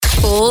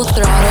Full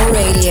Throttle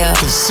Radio.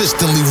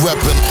 Consistently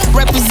repping.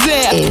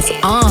 Represent is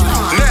on.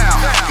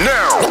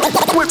 Now.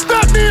 With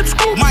that man,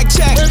 Mic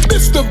check. And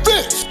Mr.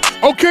 Vince.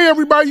 Okay,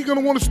 everybody, you're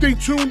gonna want to stay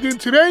tuned in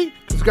today.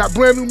 It's got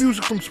brand new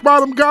music from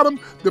Spot 'em, Got 'em,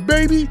 The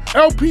Baby,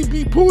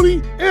 LPB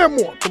Pootie, and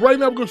more. But right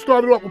now, we're gonna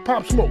start it off with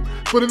Pop Smoke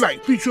for the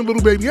night, featuring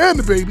Little Baby and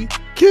The Baby,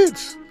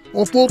 Kids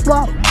on Full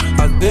Throttle.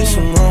 I did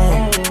some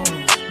wrong,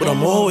 but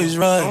I'm always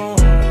right.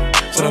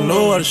 Said I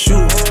know how to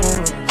shoot,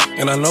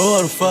 and I know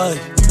how to fight.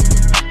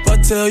 If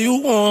I tell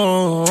you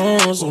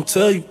once, I'll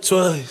tell you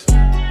twice.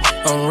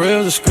 I'm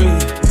real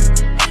discreet,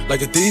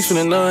 like a thief in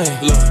the night.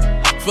 Look,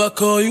 if I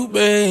call you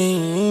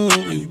babe,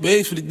 you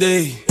babe for the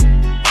day,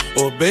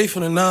 or babe for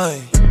the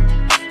night.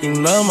 You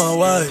not my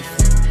wife.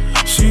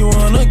 She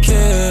wanna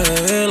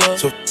kill her,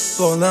 so f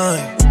all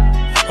night.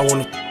 I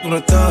wanna f on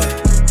the thigh,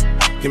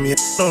 give me a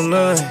all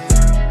night.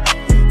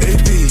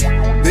 AP,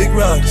 big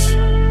rocks,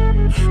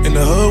 in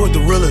the hood with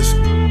the realest.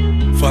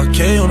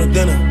 5K on the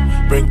dinner,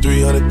 bring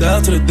 300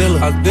 down to the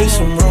dealer. I did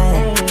some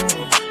wrong,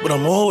 but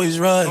I'm always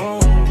right.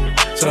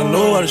 Said I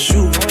know how to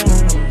shoot,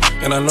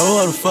 and I know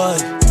how to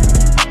fight.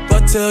 If I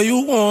tell you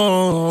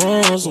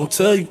once, I'll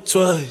tell you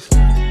twice.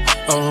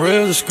 I'm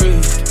real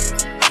discreet,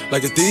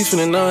 like a thief in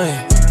the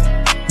night.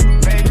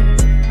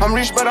 I'm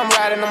rich, but I'm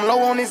riding. I'm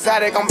low on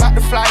exotic. I'm about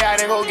to fly out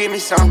and go get me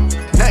some.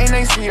 Nothing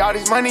ain't sweet. All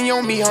this money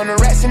on me. 100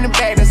 rats in the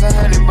bag. That's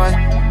 100 bun.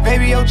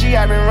 Baby OG,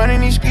 I been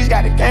running these streets.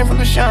 Got a game from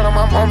the shine on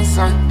my mama's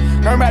son.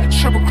 Learned about the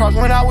triple cross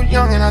when I was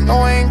young, and I know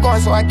I ain't going,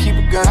 so I keep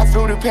a gun. I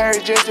flew to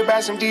Paris just to buy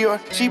some Dior.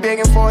 She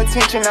begging for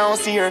attention, I don't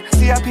see her.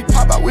 CIP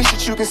pop, I wish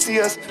that you can see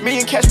us.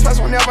 Million cash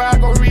plus whenever I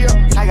go real.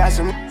 I got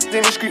some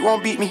in the street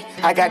won't beat me.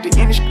 I got the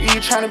industry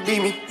trying to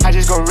beat me. I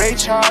just go Ray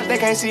Charles, they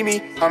can't see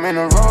me. I'm in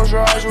a Rolls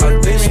Royce with a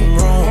I did some Remy.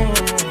 wrong,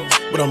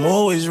 but I'm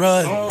always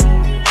right.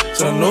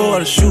 Said I know how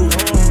to shoot,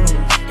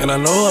 and I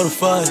know how to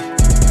fight.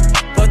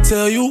 If I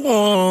tell you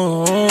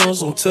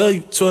once, I'll tell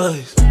you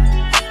twice.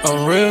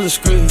 I'm real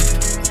discreet,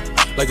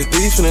 like a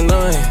thief in the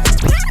night.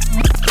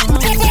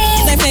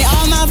 They play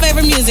all my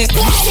favorite music.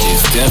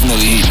 It's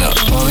definitely heating up.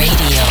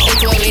 Radio.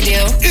 It's what we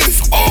do. It's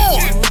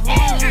on!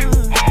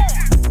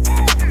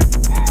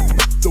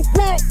 The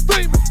world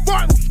famous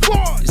Final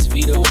Squad. It's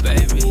Vito,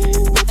 baby.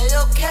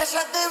 Ayo, cash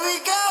out, there we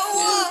go.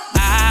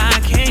 I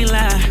can't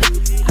lie.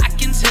 I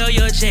can tell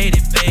you're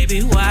jaded,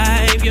 baby.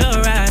 Wipe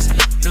your eyes.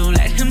 Don't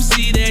let him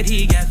see that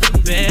he got the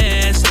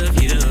best of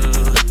you.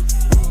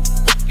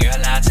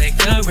 Girl, I'll take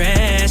the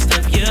rest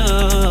of you.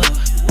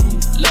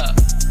 Look,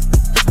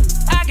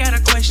 I got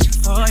a question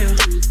for you.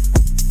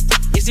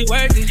 Is it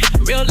worth it?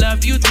 Real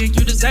love, you think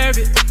you deserve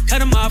it?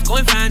 Cut him off, go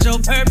and find your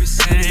purpose.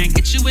 And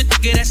get you with the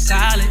good that's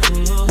solid.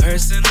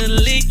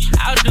 Personally,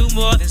 I'll do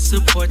more than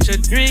support your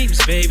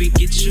dreams, baby.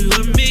 Get you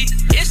and me.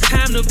 It's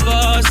time to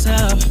boss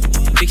up.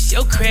 Fix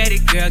your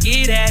credit, girl,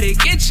 get at it.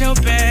 Get your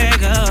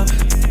bag up.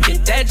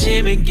 Hit that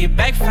gym and get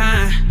back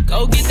fine.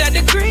 Go get that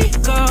degree,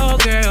 go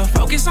girl.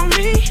 Focus on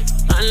me.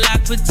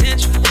 Unlock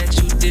potential that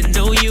you didn't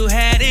know you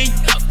had in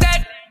you.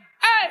 That,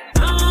 hey.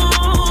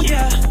 Oh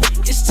yeah.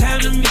 It's time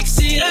to mix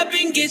it up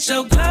and get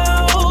your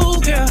glow,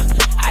 girl.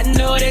 I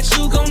know that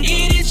you gon'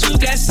 need it, you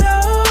got so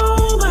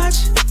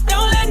much.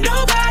 Don't let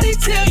nobody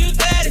tell you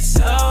that it's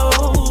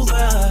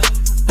over.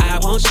 I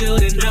want you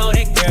to know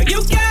that, girl,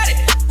 you got it,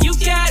 you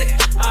got it.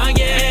 Oh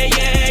yeah,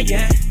 yeah,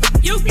 yeah.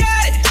 You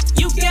got it,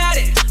 you got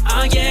it.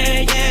 Oh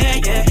yeah, yeah,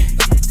 yeah.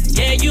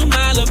 Yeah, you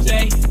my little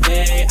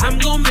baby. I'm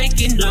gon'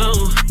 make it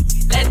known.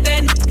 Let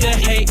that nigga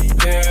hate,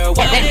 girl.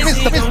 What is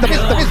he gon' do?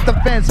 It's the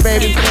fence,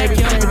 baby.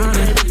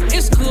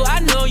 It's cool, I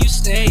know you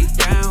stay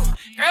down.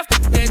 Girl,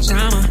 fuck that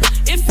drama.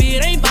 If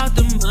it ain't about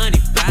the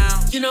money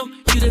bound, you know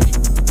you the.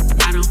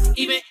 I don't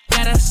even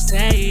gotta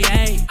say,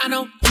 hey. I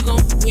know you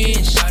gon'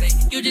 win, shorty.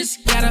 You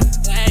just gotta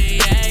play,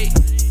 hey.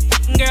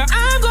 Girl,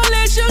 I'm gon'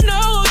 let you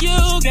know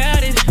you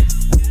got it.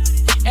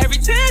 Every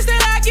chance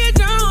that I get,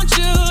 don't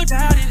you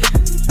doubt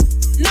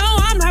it. No,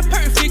 I'm not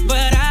perfect,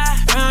 but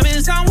I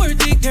promise I'm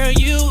worth it, girl.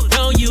 You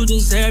know you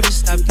deserve it.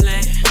 Stop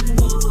playing.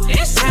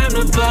 It's time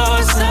to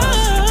boss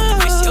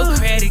up. Fix your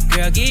credit,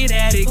 girl. Get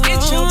at it.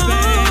 Get your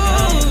bag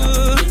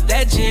up. Hit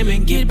that gym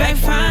and get back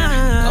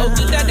fine. Go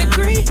get that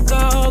degree.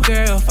 Go,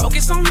 girl.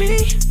 Focus on me.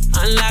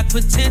 Unlock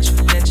potential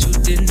that you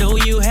didn't know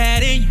you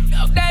had in you.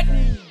 Felt that.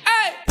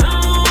 Hey.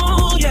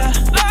 Oh, yeah.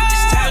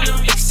 It's time to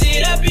mix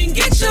it up and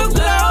get your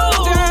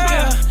glow,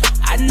 girl.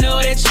 I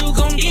know that you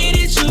gon' get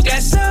it. You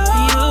got so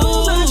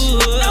much.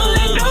 Don't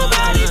let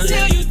nobody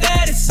tell you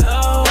that it's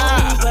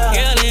over.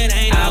 Girl, it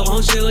ain't. I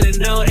want you to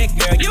know that,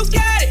 girl. You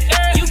got it.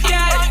 You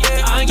got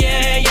it. Oh,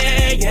 yeah,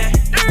 yeah, yeah.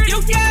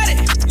 You got it.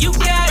 You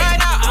got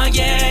it. Oh,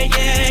 yeah,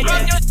 yeah,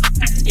 yeah.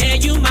 Yeah,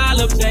 you my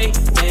little baby.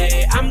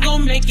 I'm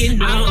gon' make it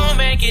known. I'm gon'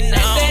 make it known.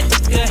 Let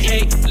that nigga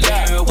hate.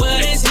 Girl,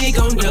 what is he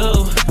gon'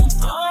 do?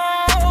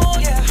 Oh,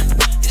 yeah.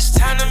 It's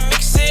time to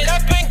mix it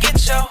up and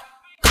get your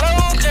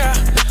glow, girl.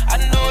 I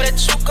know that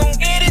you gon'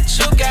 get it.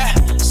 You got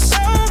so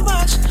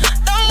much.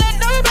 Don't let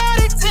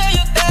nobody tell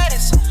you that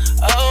it's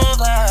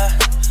over.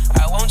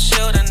 I want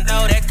you to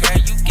know that, girl,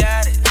 you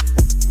got it.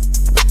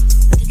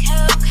 The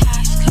Cold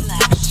Cash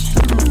Collection.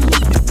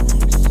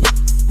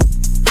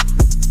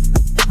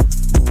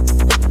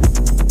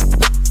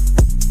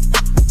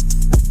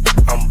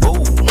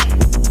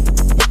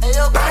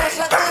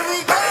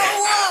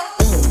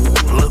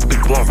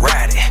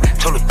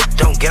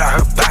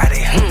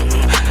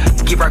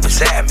 right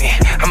beside me.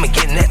 I'ma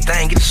get in that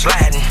thing, get it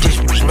sliding.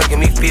 This bitch making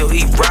me feel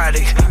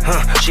erotic.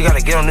 She gotta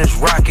get on this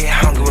rocket.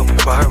 I don't give a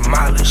fuck about her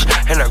mileage.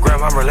 And her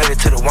grandma related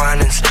to the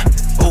whinings.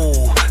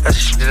 Ooh, that's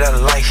the shit that I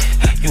like.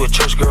 You a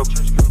church girl.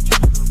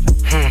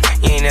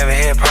 You ain't never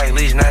had probably at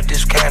least not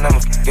this kind.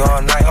 I'ma fuck you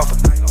all night off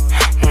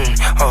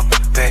off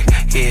back.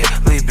 Yeah,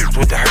 leave bitch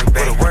with the hurt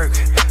back. Where to work?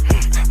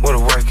 Where to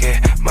work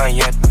at? My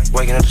young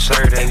waking up to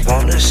serve. They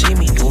wanna see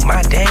me do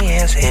my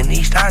dance in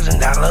these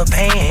 $1,000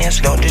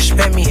 pants. Don't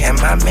disrespect me and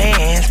my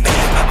mans.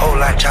 Whole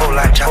lot.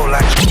 Why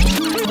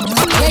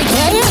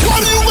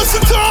do you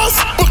listen to us?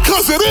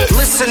 Because it is.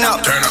 Listen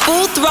up. Turn up.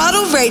 Full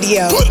Throttle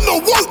Radio. Putting the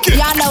work in.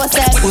 Y'all know what's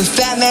up. With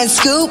Fat Man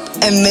Scoop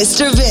and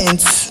Mr.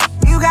 Vince.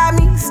 You got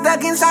me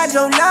stuck inside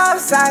your love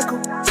cycle.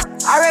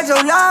 I read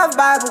your love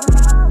Bible.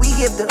 We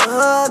give the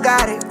hood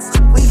guidance.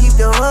 We keep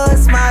the hood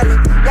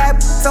smiling.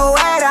 That so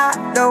wet, I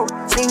don't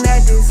think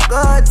that this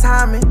good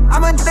timing.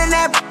 I'ma do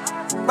that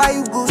buy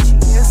you Gucci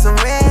and some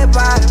red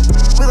bottoms.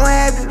 We gon'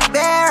 have the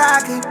bear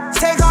rockin'.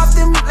 Take off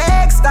them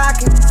leg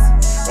stockings.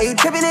 Hey, you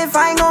trippin' if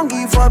I ain't gon'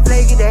 give you for a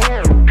play, get that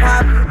hair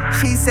poppin'.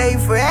 She say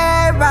for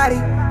everybody.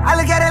 I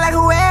look at it like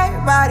who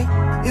everybody.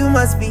 You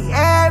must be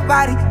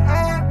everybody.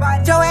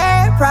 Your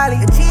head probably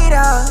a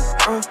cheater.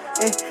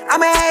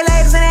 I'ma have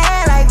legs in the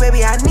air like,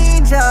 baby, I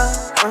need ya.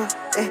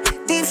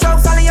 Deep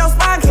strokes all in your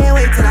spine, can't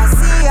wait till I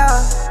see ya.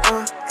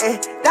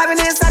 Diving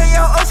inside of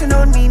your ocean,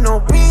 don't need no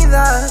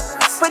breather.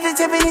 Put the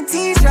tip in the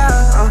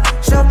t-shirt.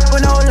 She up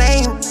with no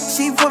lame.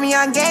 She put me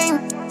on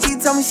game. She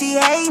told me she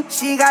hate.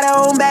 She got her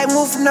own bag,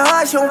 move from the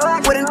hush.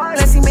 Wouldn't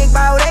let she make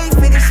about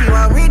 850. She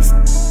want rich.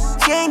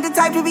 She ain't the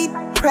type to be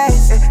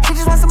pressed. She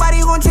just want somebody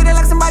who gon' treat her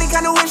like somebody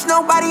kinda wish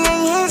nobody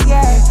ain't hit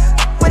yet.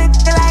 But it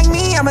like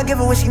me, I'ma give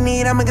her what she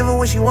need, I'ma give her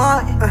what she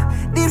want.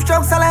 Deep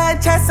strokes all in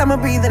her chest, I'ma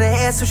breathe in her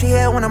air so she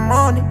hear when I'm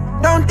on it.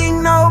 Don't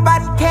think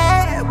nobody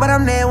care, but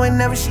I'm there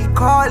whenever she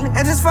callin'.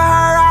 And just for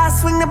her, I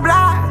swing the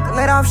block,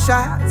 let off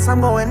shots, I'm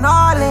going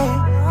all in.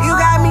 You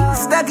got me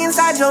stuck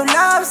inside your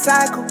love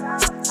cycle.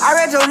 I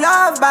read your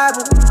love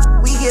Bible.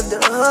 We give the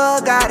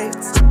hood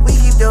guidance. We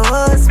keep the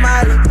hood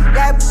smiling.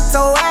 That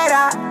so wet,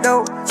 I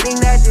don't think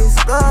that this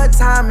good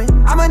timing.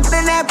 I'ma do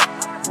that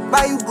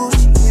buy you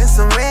Gucci and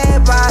some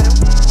red bottoms.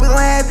 We gon'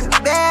 have the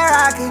bear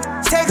rockin'.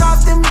 Take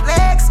off them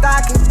leg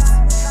stockings.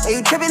 Hey,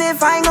 you trippin'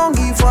 if I ain't gon'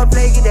 give you for a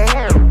play, get the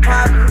hair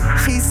poppin'.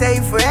 She say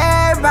for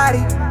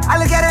everybody. I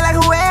look at it like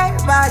who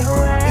everybody.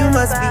 You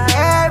must be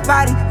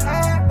everybody.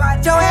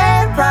 Your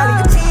head probably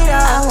a cheater.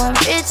 I want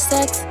bitch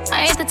sex.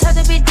 I ain't the type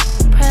to be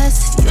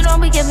depressed. You don't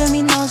be giving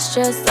me no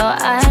stress, so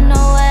I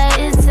know where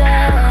it's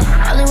at.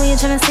 Only when you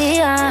tryna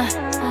see,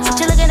 what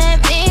you looking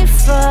at me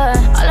for?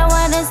 All I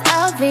want is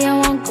LV, I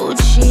want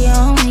Gucci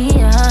on me,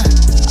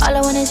 All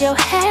I want is your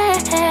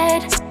head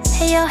and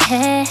your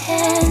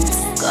hands.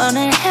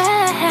 Gonna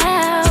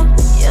help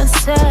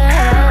yourself,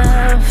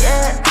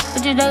 yeah.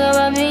 What you talk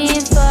about me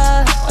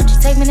for? Won't you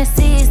take me to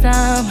see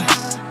some?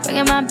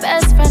 Bringing my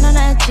best friend on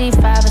that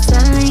G5, it's a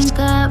link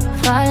up,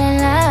 fall in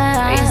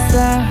love.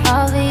 Reason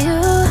over you,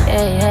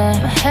 yeah.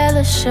 I'm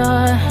hella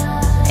sure,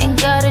 ain't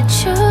gotta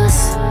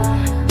choose.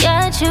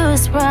 Got you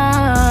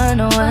sprung,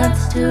 know what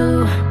to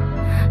do.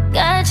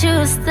 Got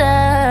you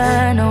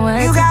stuck, know what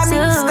to do. You got me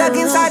stuck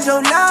inside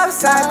your love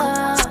cycle.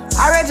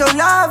 I read your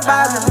love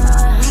Bible.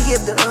 We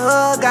give the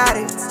hood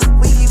guidance.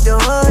 We keep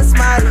the hood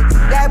smiling.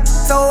 That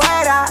so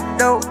wet, I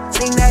don't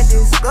think that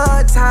this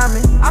good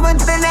timing. I'ma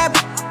do that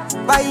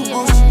buy you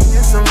Gucci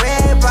and some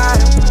red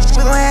bottoms.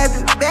 We gon' have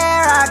the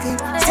bear rockin'.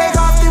 Take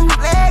off them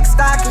leg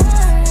stockings.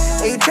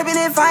 Hey, you trippin'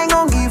 if I ain't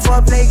gon' give you for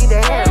a play, get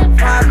that hair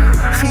poppin'.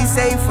 She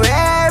say for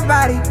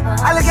everybody.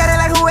 I look at it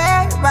like who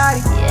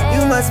everybody.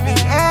 You must be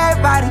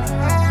everybody.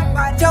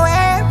 Your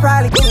head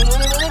probably.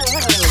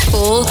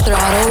 Full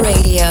Throttle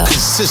Radio.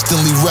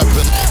 Consistently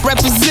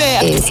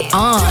represent Is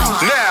on.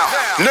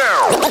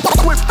 now.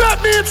 With Fat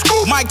Man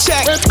Scoop, Mic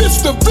check. and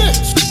Mr.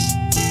 Vince.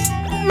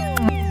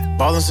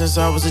 Ballin' since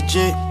I was a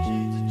jit.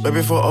 Way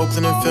before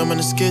Oakland and filming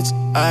the skits,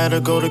 I had to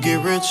go to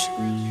get rich.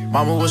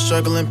 Mama was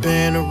struggling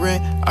paying the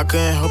rent, I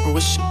couldn't help her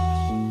with shit.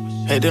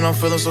 Hey, then I'm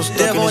feeling so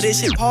stuck in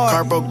this shit.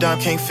 Car broke down,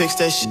 can't fix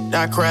that shit.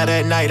 I cried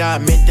at night, I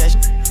admit that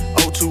shit.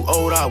 Oh, too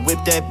old, I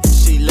whipped that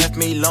bitch. She left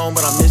me alone,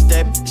 but I missed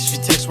that bitch. She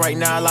text right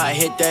now, like,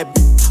 hit that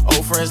bitch.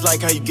 Old friends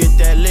like how you get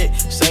that lit.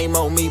 Same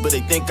old me, but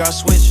they think I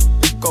switched.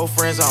 Go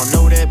friends, I don't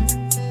know that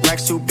bitch.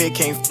 Racks too big,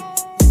 can't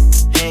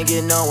ain't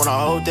getting on when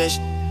I hold that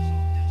shit.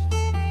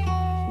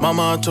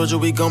 Mama, I told you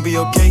we gon' be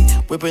okay.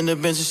 Whipping the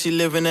bench and she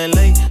live in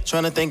LA.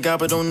 Tryna thank God,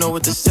 but don't know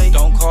what to say.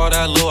 Don't call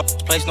that little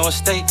place no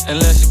estate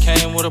unless it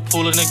came with a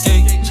pool in the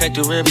gate. Check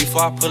the rear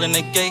before I pull in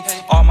the gate.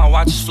 All my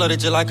watches flooded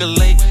just like a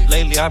lake.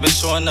 Lately I've been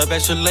showing up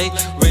extra late.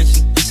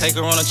 Rich, take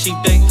her on a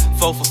cheap date.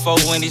 4 for 4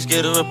 Wendy's,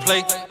 get her a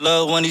plate.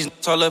 Love when these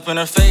all up in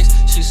her face.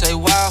 She say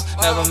wow,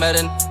 never met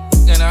a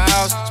in her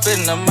house.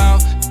 Spitting them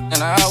out,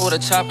 and I out with a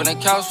chop in the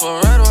couch for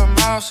a rat or a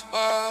mouse.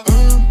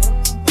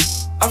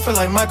 I feel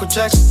like Michael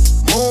Jackson.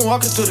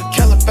 Moonwalking through the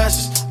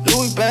Calabasas.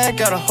 Louis bag,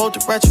 gotta hold the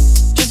ratchet.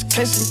 Just in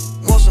case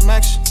he wants some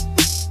action.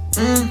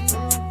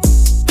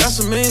 Got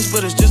some millions,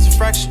 but it's just a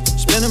fraction.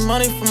 Spending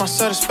money for my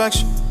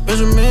satisfaction.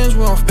 Benjamins,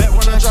 we don't bet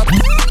when I drop.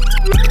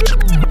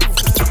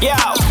 Yo,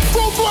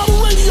 Full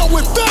Throttle Radio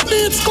with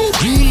Fatman Scoop,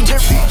 DJ,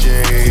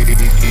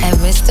 and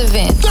Mr.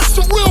 Vince. That's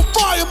some real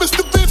fire,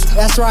 Mr. Vince.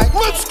 That's right.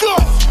 Let's go.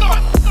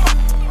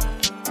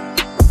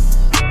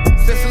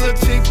 Sexy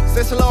little chick,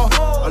 sexy law.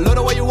 I love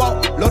the way you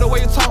walk, love the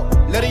way you talk.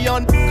 Let a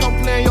young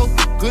come play your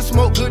good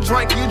smoke, good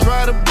drink. You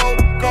drive the boat.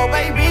 Go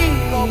baby,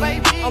 go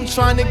baby. I'm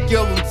trying to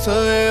give them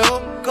to you.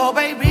 Go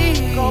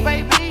baby, go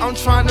baby. I'm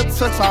trying to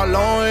touch all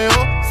on you.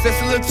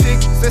 Sexy little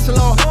chick, sexy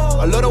law.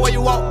 I love the way you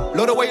walk,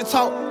 love the way you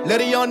talk. Let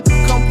a young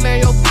come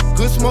play your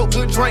good smoke,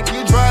 good drink.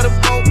 You drive the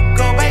boat.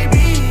 Go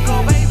baby,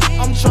 go baby.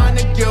 I'm trying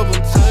to give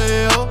them to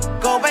you.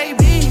 Go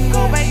baby,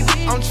 go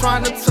baby. I'm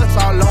trying to touch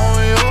all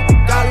on you.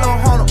 Got a little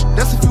Honda,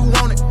 that's if you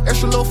want it.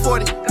 Extra little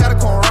 40, gotta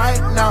come right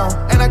now.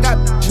 And I got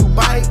you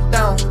bite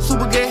down.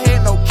 Super good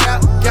head, no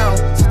cap gown.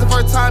 Since the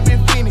first time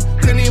been feeling,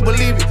 couldn't even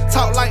believe it.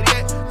 Talk like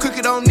that,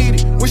 cookie don't need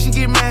it. When she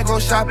get mad, go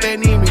shop at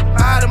Neiman.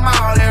 Buy the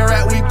mall, that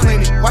rat, we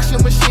clean it. Wash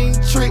your machine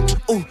trick,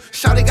 ooh.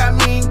 Shawty got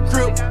mean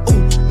grip,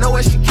 ooh. Know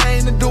what she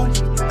came to do,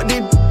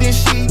 then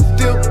she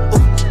dip,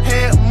 ooh.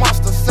 Head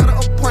monster, set an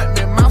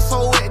appointment. Mouth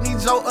so wet,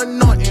 need your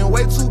anointing.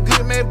 Way too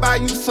good, may buy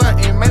you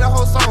something. Made a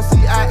whole song,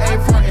 CIA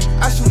frontin'.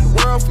 I shoot the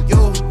world for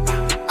you,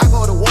 I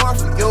go to war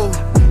for you.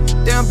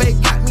 Damn, babe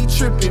got me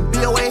tripping.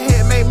 BOA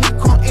head made me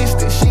come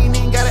instant. She ain't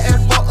even gotta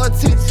ask for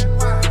attention,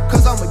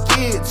 cause I'ma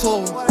give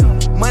to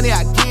her. Money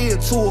I give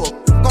to her.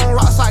 Gon'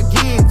 rocks I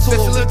give to her.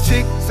 Sexy little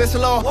chick, sexy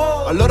law.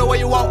 I love the way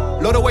you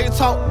walk, love the way you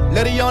talk.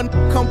 Let a young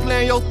come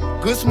play in your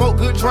good smoke,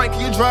 good drink.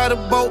 You drive the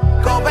boat.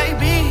 Go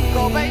baby,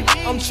 go baby.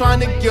 I'm trying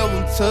to give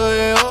them to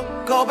you.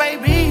 Go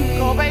baby,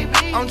 go baby.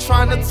 I'm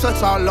trying to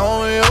touch all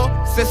on you.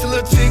 Sexy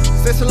little chick,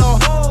 sexy law.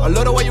 I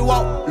love the way you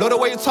walk, love the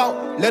way you talk.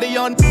 Let a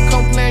young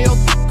come play in your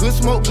good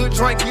smoke, good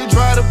drink. You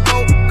drive the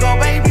boat. Go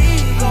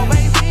baby, go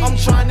baby. I'm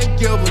trying to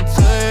give them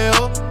to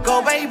you.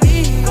 Go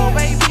baby, go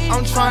baby.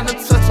 I'm trying to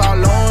touch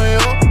all on you.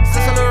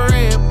 Sexy little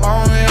red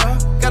bone, yeah.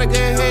 Got a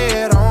good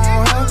head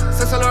on her.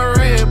 Sexy little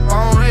red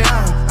bone,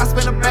 yeah. I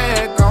spend a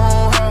bag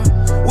on her.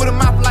 With a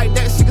mouth like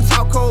that, she can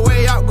talk her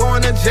way out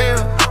going to jail.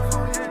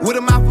 With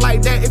a mouth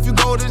like that, if you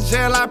go to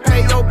jail, I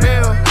pay your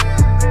bill.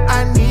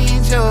 I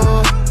need you,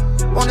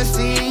 wanna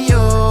see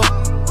you.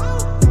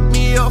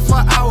 Me up for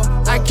an hour,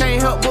 I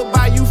can't help but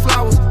buy you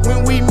flowers.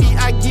 When we meet,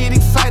 I get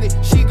excited.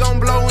 She gon'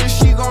 blow and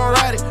she gon'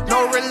 ride it.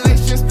 No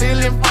relation, still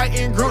in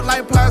fighting. Group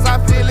like plies, I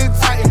feel it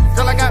tight.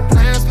 Girl, I got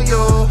plans for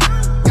you.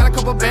 Got a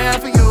couple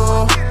bands for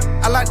you.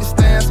 I like the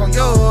stance on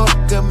you.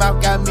 Good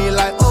mouth got me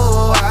like,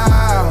 oh,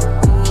 wow.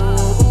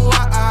 Ooh,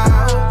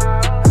 wow.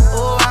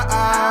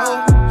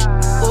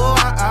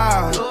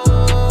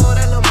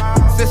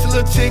 Sexy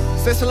little chick,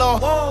 sexy law.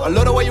 I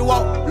love the way you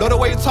walk, love the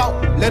way you talk.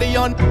 Let a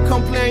young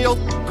come play in your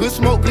good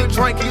smoke, good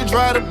drink. You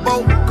drive the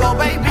boat. Go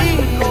baby,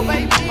 go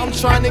baby. I'm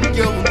trying to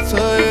give them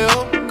to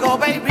you. Go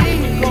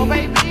baby, go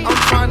baby. I'm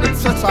trying to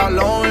touch all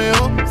on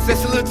you.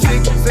 Sexy little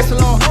chick, sexy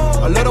law.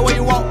 I love the way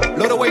you walk,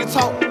 love the way you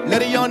talk.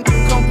 Let a young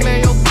come play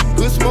in your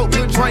good smoke,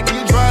 good drink.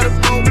 You drive the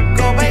boat.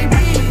 Go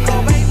baby,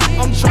 go baby.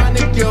 I'm trying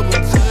to give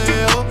them to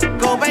you.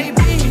 Go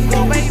baby,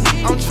 go baby.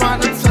 I'm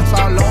trying to touch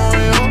all on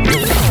you.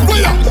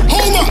 Wait up,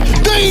 hold up,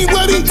 they ain't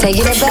ready.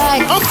 Taking it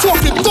back. I'm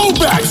talking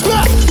throwbacks.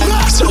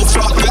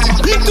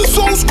 Hit this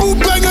old school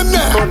banger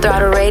now. Full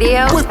Throttle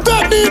Radio with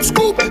Fatman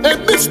Scoop and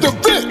Mr.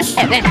 Vince.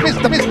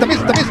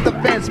 Mr.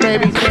 Vince,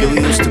 baby. You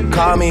used to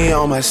call me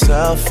on my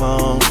cell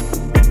phone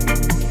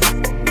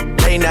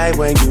late night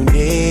when you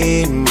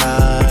need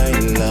my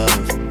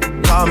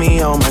love. Call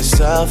me on my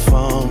cell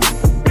phone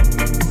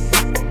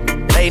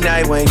late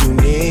night when you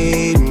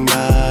need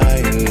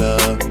my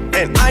love.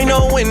 And I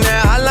know when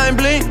that hotline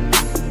blink,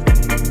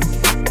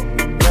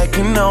 that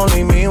can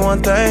only mean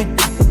one thing.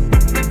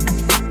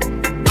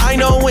 I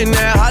know when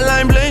that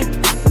hotline blink,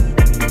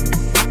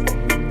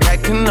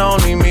 that can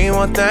only mean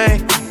one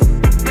thing.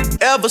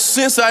 Ever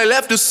since I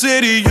left the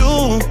city,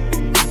 you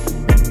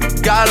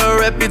got a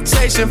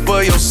reputation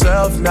for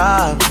yourself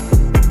now.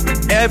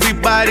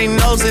 Everybody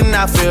knows and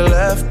I feel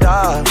left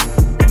out.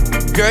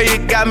 Girl, you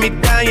got me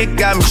down, you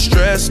got me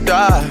stressed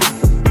out.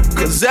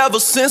 Cause ever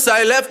since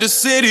I left the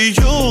city,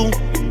 you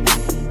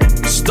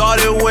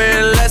started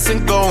wearing less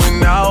and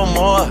going out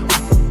more.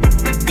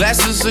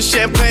 Glasses of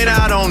champagne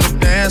out on the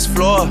dance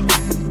floor.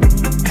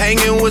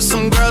 Hanging with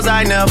some girls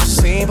I never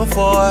seen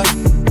before.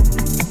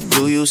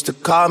 You used to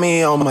call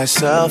me on my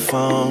cell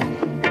phone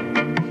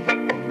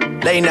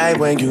late night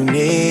when you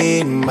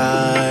need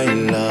my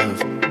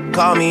love.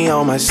 Call me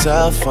on my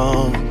cell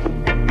phone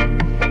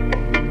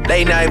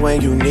late night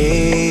when you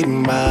need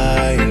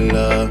my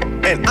love.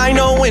 And I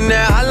know when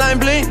that hotline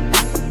blink,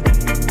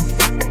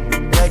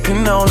 that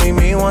can only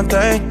mean one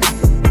thing.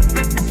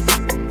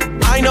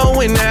 I know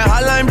when that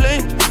hotline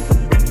blink,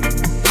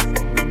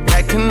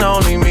 that can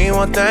only mean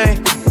one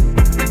thing.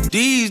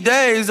 These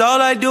days,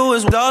 all I do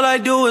is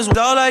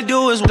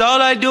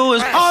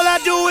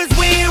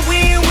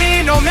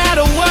win, no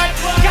matter what.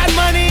 Got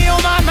money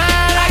on my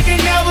mind, I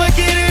can never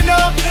get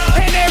enough.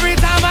 And every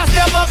time I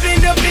step up in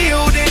the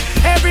building,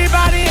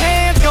 everybody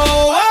hands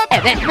go up.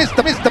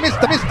 Mr.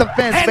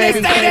 Vince, And baby.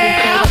 they stay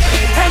there,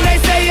 and they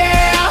say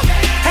yeah,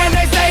 and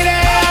they stay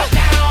there.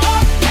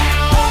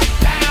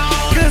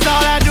 Cause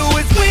all I do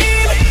is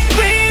win,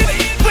 win,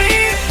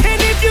 win.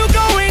 And if you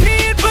going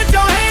in, put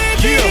your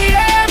hands in the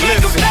air, make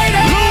them stay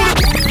there.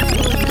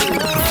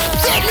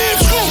 That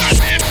means who?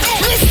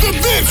 Mr.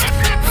 Vince.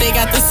 They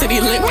got the city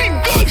lit. We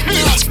got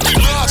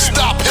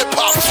non-stop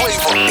hip-hop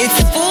flavor.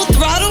 It's Full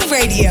Throttle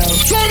Radio.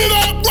 Turn it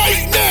up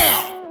right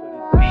now.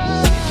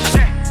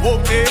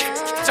 Whoop it,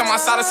 I'm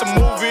outside of some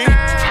movie.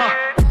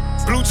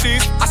 Blue cheese,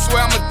 I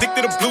swear I'm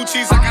addicted to blue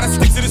cheese. I gotta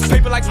stick to this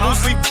paper like blue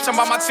sleep. I'm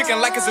about my chicken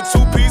like it's a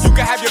two-piece. You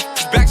can have your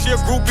back, she a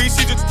groupie.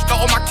 She just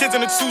got all my kids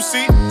in a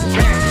two-seat.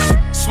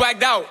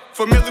 Swagged out,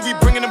 familiar, we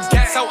bringing them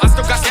gas out. I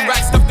still got some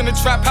racks stuffed in the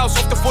trap house.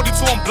 Off the 42,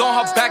 I'm blowing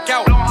her back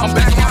out. I'm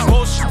back on my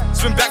bullshit,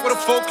 spin back with a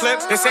full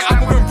clip. They say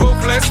I'm moving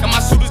ruthless, and my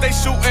shooters they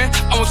shooting.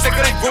 I won't take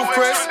her, they roof,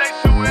 Chris.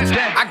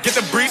 I get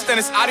the breeze, then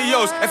it's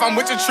adios. If I'm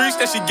with your trees,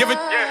 then she give it.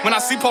 When I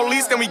see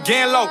police, then we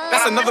gang low.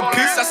 That's another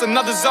piece, that's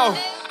another zone.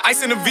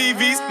 Ice in the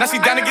VVs, now she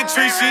down to get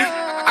treachy.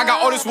 I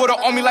got all this water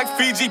on me like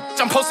Fiji.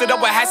 I'm posted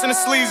up with hats and the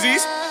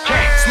sleazies.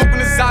 Smoking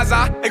the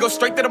Zaza, they go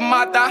straight to the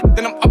Mata.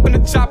 Then I'm up in the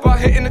chopper,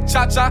 hitting the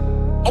cha-cha.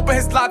 Open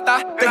his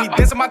lata, then he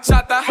dancing my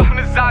chata. Smoking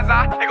the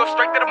Zaza, they go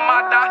straight to the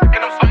Mata.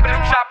 Then I'm up in the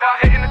chopper,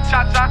 hitting the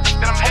cha-cha.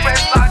 Then I'm open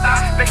his lata,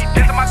 then he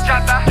dancing my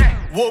chata.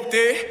 Whooped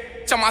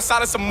it, I'm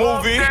outside of some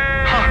movie.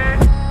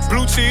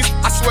 Blue cheese,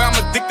 I swear I'm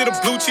addicted to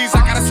blue cheese. I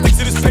gotta stick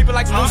to this paper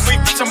like blue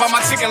sleep. I'm about my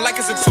chicken like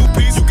it's a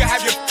two-piece. You can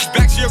have your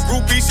back, she a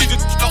groupie. She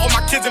just got all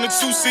my kids in a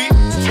two-seat.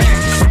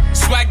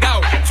 Swagged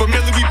out,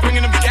 familiar, we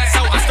bringing them cats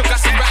out. I still got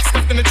some racks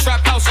stuffed in the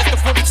trap house. Off the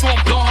 42, I'm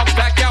blowing her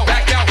back out.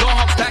 Back out, blowing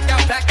her back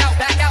out, back out,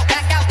 back out,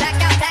 back out,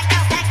 back out, back out, back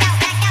out,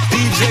 back out.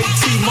 DJ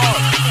T-Mark,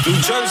 New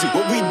Jersey,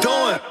 what we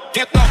doing?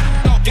 Get up,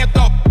 get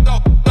up, get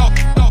up,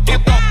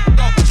 get up, get up,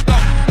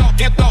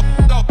 get up,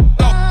 get up.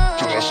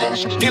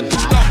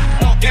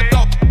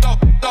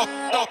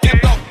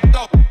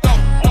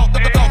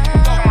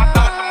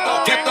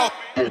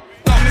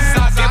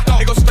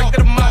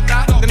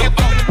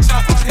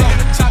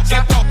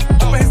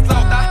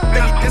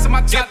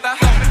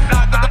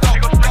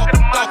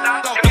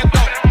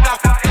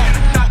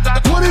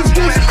 What is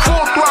this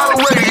Full Throttle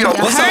Radio?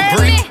 What's up,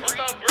 Bree?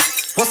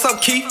 What's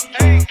up, Keith?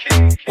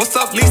 What's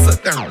up, Lisa?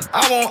 I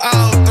want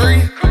all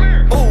three.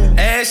 Ooh,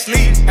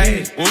 Ashley,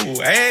 hey.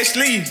 Ooh,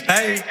 Ashley,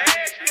 hey.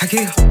 I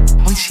get her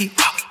when she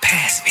walk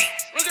past me.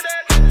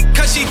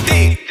 Cause she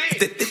thick.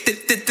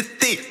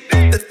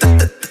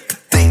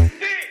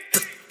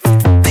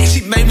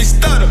 She made me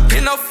stutter.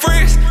 And her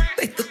friends,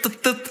 they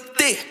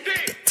thick.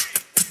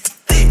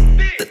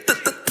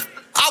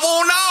 I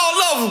want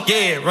all of them.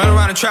 Yeah, run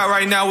around the trap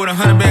right now with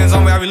 100 bands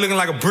on me. I be looking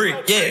like a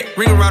brick. Yeah,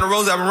 ring around the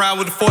rose. I been around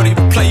with the 40.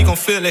 Play, you gon'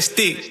 feel that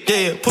stick.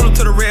 Yeah, pull up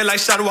to the red light,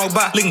 shot to walk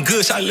by. Looking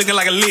good, shot looking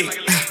like a lick.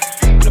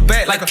 The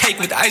back like a cake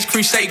with the ice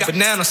cream shake,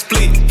 banana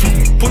split.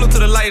 Pull up to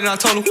the light and I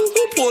told her,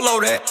 who pull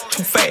over that?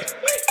 Too fat.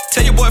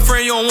 Tell your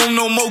boyfriend you don't want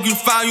no more. You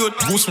find you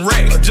with some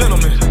racks. A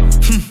gentleman.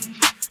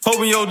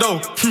 Open your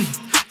door.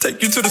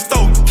 Take you to the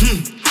store.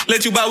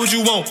 Let you buy what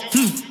you want.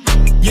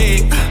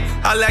 Yeah,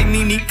 I like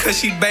Nene cause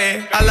she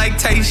bad. I like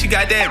Tay, she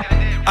got that.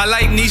 I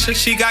like Nisha,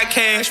 she got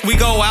cash. We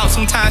go out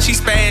sometimes, she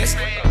spaz.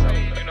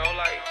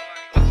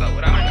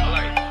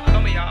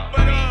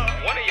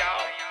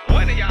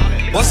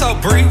 What's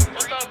up, Bree?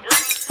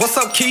 What's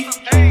up, Keith?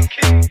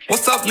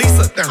 What's up,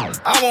 Lisa?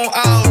 I want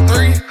all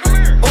three.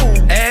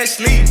 Ooh,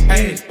 Ashley,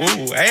 hey.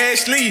 Ooh,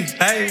 Ashley,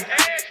 hey.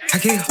 I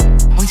get her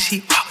when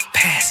she walk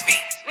past me.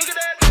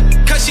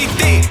 Cause she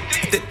thick.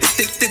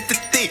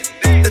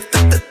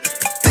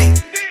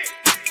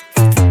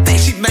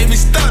 She made me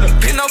stutter.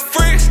 And her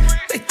friends,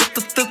 they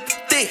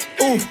thick.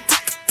 Ooh,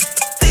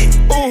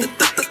 ooh.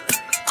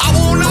 I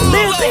want all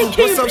of them.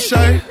 What's up,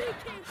 Shay?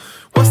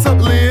 What's up,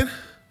 Lynn?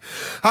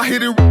 I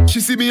hit it, she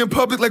see me in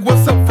public like,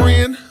 what's up,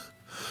 friend?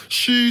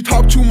 She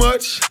talk too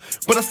much,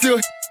 but I still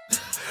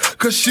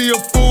cause she a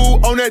fool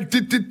on that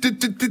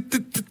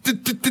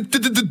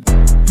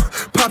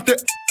pop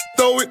that,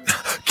 throw it,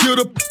 kill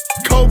the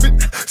COVID,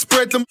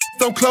 spread them,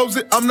 don't close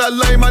it. I'm not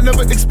lame, I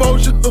never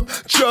expose you.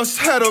 Just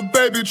had a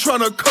baby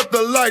tryna cut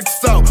the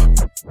lights out.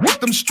 With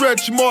them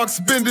stretch marks,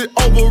 bend it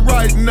over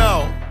right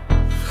now.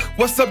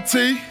 What's up,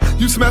 T?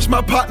 You smash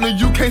my partner,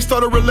 you can't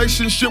start a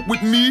relationship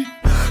with me.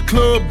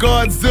 Club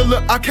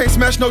Godzilla, I can't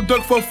smash no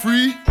duck for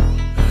free.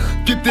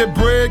 Get that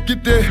bread,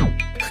 get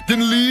that,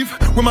 then leave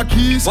with my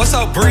keys. What's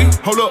up, Bree?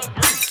 Hold up.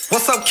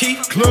 What's up,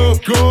 Keith?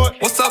 Club God.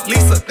 What's up,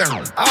 Lisa?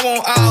 I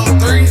want all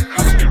three.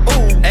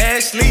 Ooh,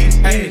 Ashley,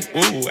 hey.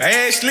 Ooh,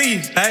 Ashley,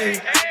 hey.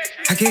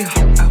 I get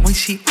her when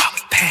she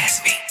walk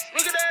past me.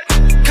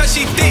 Cause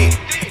she thick.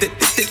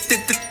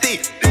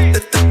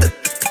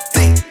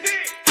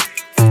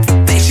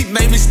 She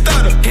made me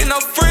stutter. And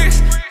her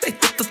friends, they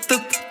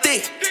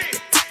thick.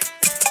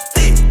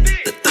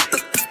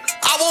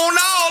 I want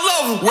all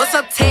of them. What's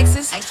up,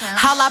 Texas?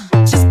 Holla,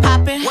 bitches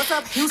poppin'. What's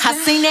up, Houston? I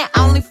seen that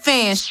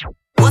OnlyFans.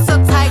 What's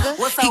up, Tiger?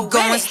 He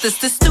going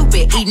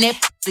stupid, eating that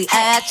pussy,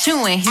 eye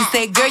chewing. He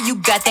said, girl, you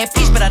got that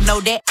peach, but I know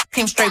that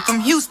came straight from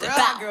Houston.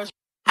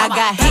 I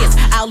got hits,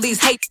 all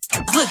these hate.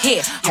 Look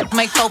here,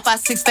 make 4, 5,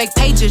 6 fake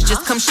pages.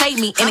 Just come shade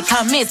me in the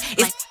comments.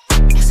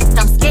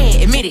 I'm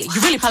scared, admit it.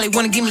 You really probably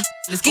wanna give me.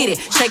 Let's get it.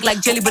 Shake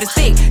like jelly, but it's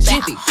thick.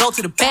 Jiffy, go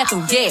to the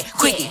bathroom, yeah.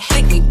 Quickie,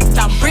 flick me,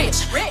 I'm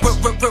rich.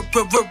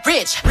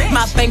 Rich.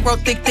 My bankroll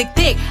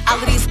thick. All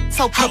of these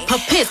so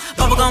pissed.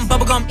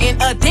 Bubblegum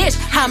in a dish.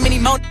 How many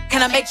more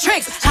can I make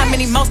tricks? How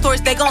many more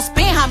stories they gon'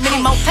 spin? How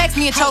many more texts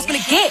me and Chose gonna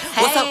get?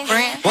 What's up,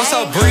 friend? What's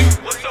up, Bree?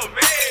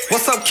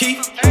 What's up,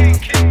 Keith?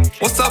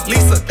 What's up,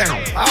 Lisa?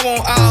 I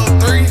want all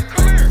 3.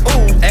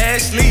 Ooh,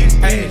 Ashley.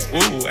 Hey,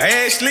 ooh,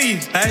 Ashley.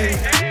 Hey,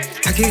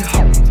 I get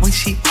home when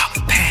she walk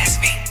past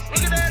me.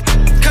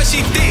 Cause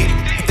she thick.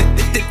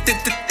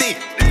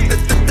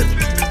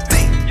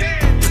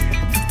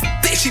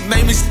 She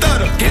made me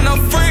stutter. Get no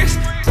friends.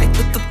 I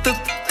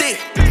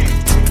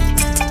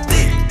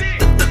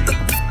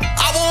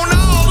want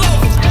all of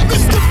them.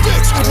 Mr.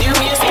 Vince,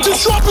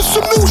 just dropping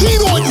some new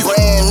heat on you.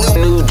 Brand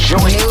new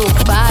joint. New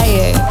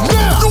fire.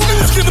 Now, new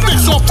music in the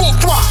mix on full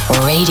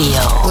throttle.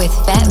 Radio with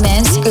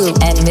Fatman Scoop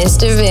and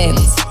Mr.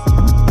 Vince.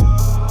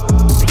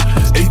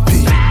 AP,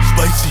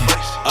 spicy.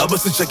 I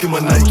bust a check in my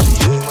Nike.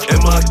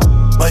 And my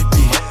might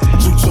be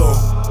two-tone,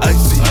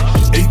 icy.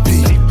 AP,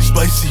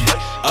 spicy.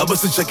 I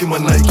bust a check in my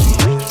Nike.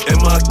 And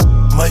my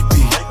might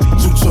be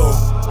two-tone,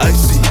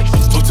 icy.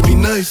 Talk to me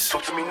nice,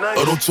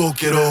 or don't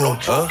talk at all,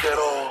 huh?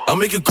 I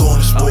make it go on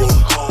the sport.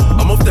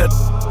 I'm off that.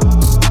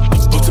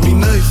 Talk to me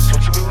nice,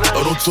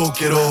 or don't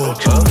talk at all,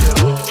 huh?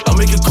 I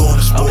make it go on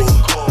the sport.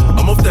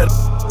 I'm off that.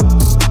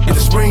 In the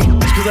spring,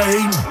 it's cause I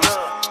hate me.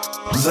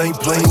 Cause I ain't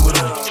playing with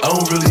her. I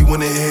don't really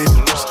wanna hear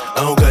news.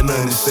 I don't got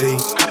nothing to say.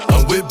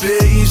 I'm with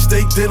Bear eating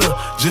steak dinner.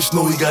 Just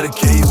know he got a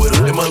K with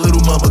her. And my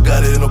little mama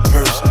got it in her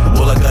purse.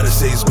 All I gotta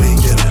say is wait,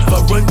 get it. If I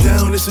run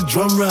down, it's a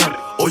drum round.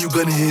 All you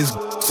gonna hear is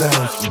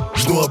sound.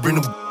 Just know I bring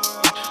them.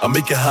 I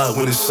make it hot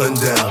when it's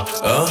sundown.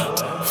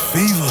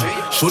 Fever.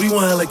 Shorty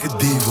want her like a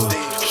diva.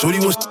 Shorty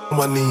wants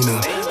my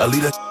Nina. I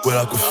leave that with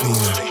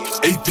Aquafina.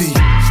 AP,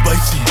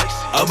 spicy.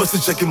 I bust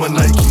a check in my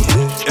Nike.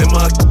 And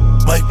my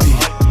might be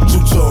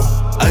two-tone,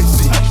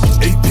 icy.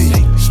 AP,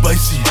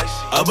 spicy.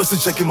 I bust a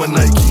check in my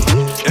Nike.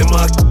 And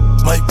my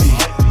might be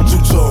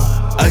two-tone,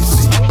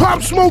 icy.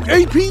 Pop Smoke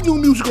AP, new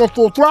music on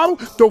Full Throttle.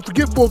 Don't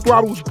forget Full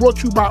Throttle was brought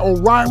to you by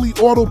O'Reilly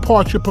Auto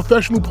Parts, your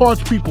professional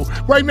parts people.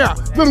 Right now,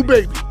 Little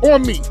Baby,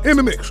 on me, in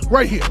the mix,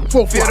 right here,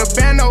 Full Throttle. Fill the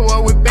bando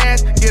up with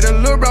bass, get a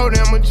little bro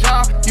them a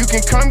job. You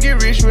can come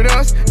get rich with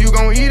us, you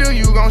gon' eat or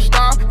you gon'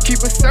 starve.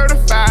 Keep it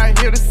certified,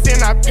 here to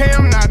sin, I pay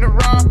them not to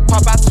rob.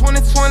 Pop out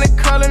 2020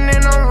 color,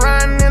 and I'm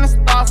riding in the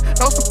stars.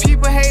 Know some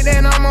people hate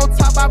that I'm on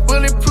top, I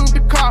bulletproof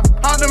the car.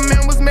 All the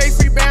members make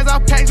free bands,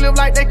 I'll pack live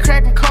like they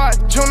cracking cards.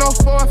 Juno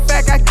for a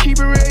fact, I keep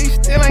it real, he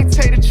still ain't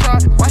take the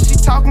charge. Why she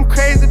talking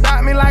crazy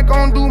about me like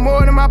gon' do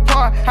more than my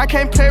part? I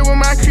can't play with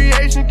my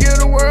creation, give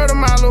the world to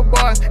my little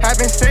boys. I've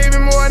been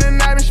saving more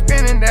than I've been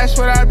spending, that's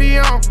what I be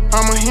on.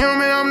 I'm a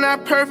human, I'm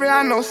not perfect,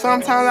 I know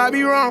sometimes I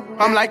be wrong.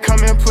 I'm like,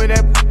 come and put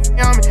that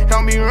on me,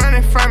 don't be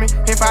running from me.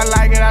 If I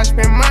like it, I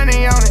spend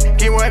money on it,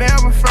 get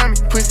whatever from me.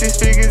 Put 6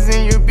 figures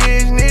in your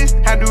business,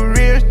 I do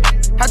real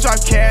I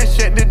drop cash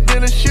at the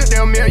dealership,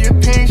 they'll mail your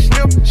pink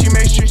slip. She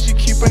make sure she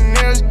keep her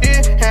nails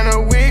did and her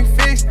wig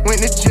fixed.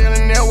 Went to jail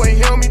and that way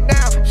held me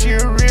down. She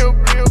a real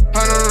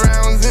 100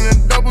 rounds in a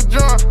double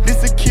drum.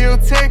 This a kill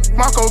tech.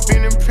 Marco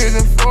been in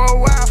prison for a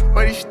while,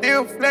 but he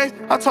still flex.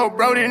 I told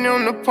Brody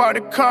them to park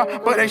the car,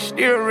 but they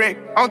still wreck.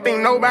 I don't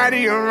think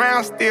nobody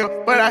around still,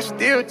 but I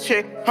still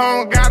check. I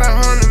don't got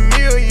 100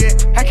 mil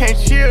yet, I can't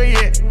chill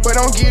yet, but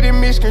don't get it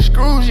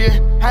misconstrued yet.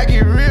 I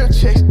get real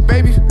checks,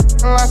 baby,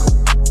 like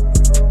a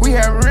we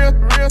have real,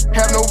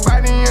 have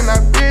nobody in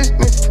our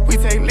business. We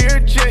take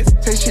lyric jets,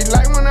 say she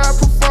like when I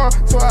perform,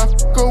 so I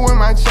go with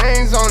my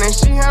chains on and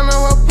she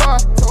handle her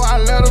part, so I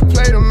let her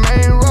play the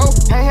main role.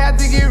 Ain't had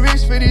to get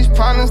rich for these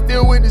problems,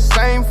 still with the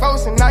same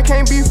folks, and I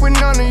can't beef with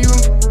none of you,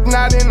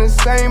 not in the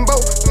same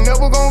boat. You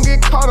never gon'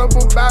 get caught up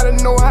about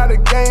it, know how the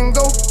game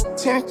go.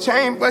 Tennis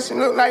chain bustin'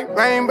 look like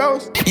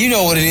rainbows. You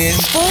know what it is.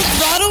 Full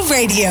Throttle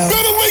Radio.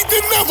 Better late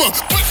than never,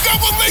 but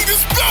never late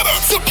is better.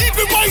 So keep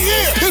it right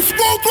here. It's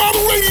Full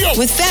Throttle Radio.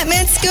 With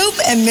Fatman Scoop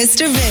and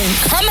Mr.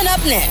 Vince. Coming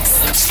up next.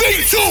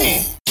 Stay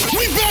tuned.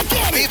 We back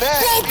at it.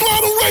 Full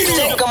Throttle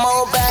Radio. Come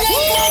on back. Full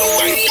Throttle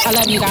Radio. I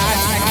love you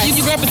guys.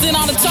 You represent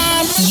all the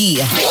time.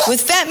 Yeah.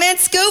 With Fatman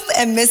Scoop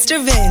and Mr.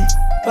 Vince.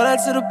 Pull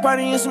up to the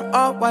party in some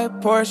off-white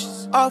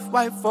Porsches,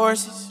 off-white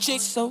forces.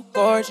 Chicks so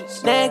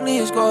gorgeous, neckly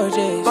is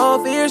gorgeous,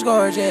 both ears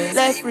gorgeous,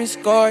 left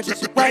wrist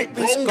gorgeous, right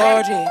wrist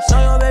gorgeous.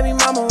 Know your baby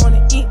mama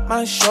wanna eat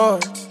my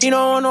shorts. He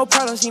don't want no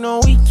problems, he know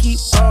we keep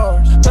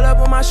bars. Pull up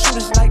on my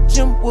shooters like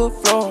Jim Wood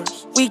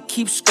floors. We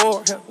keep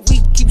score,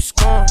 we keep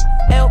scoring.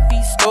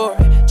 LV store,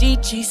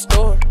 GG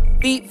store,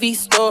 BV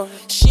store.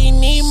 She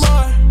need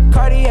more,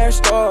 Cartier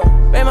store.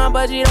 Make my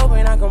budget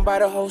open, I can buy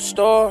the whole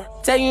store.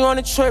 Take you on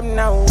a trip,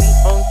 now we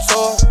on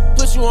tour.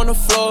 Put you on the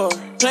floor,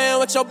 playing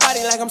with your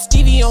body like I'm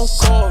Stevie on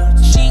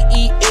chords. She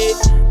eat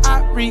it,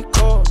 I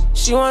record.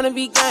 She wanna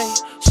be gang,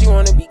 she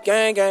wanna be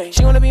gang.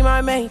 She wanna be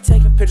my main,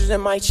 taking pictures in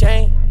my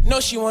chain.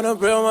 No, she want a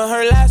real one,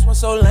 her last one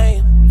so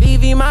lame.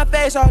 VV my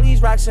face, all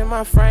these rocks in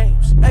my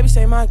frames. Baby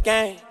say my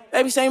game,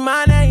 baby say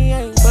my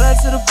name. Pull up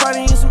to the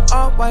party in some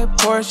off-white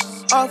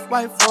Porsches,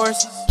 off-white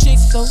forces.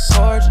 Chicks so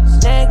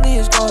gorgeous, neckly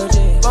is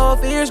gorgeous,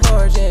 both ears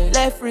gorgeous,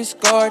 left wrist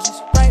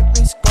gorgeous, right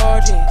wrist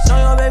gorgeous. Know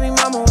your baby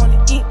mama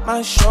wanna eat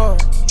my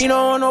shorts. He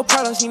don't want no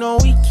problems, he know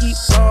we keep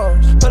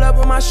scores. Put up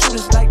with my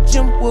shooters like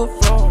Jim Wood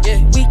floor. Yeah,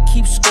 we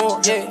keep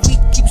score. Yeah, we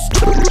keep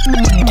score.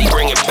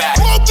 Bring it back.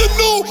 Love the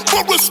new,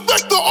 but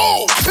respect the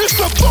old. It's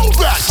the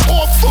throwback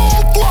on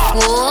Full Block.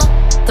 Full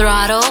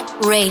Throttle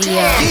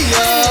Radio.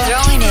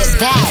 Throwing it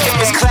back.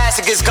 This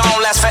classic is gonna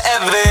last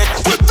forever.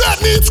 With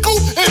that man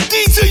Scoop and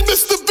DJ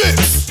Mr.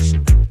 Vince.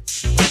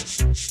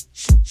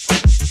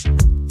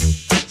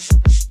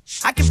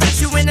 I can put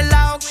you in a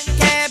log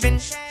cabin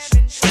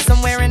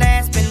somewhere in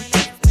Aspen.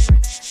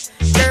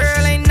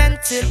 Girl, ain't nothing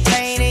to the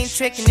pain, ain't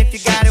tricking if you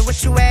got it,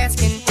 what you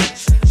asking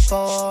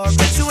for?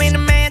 Put you in a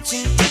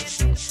mansion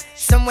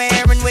somewhere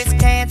in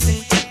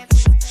Wisconsin.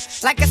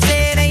 Like I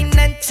said, ain't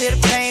nothing to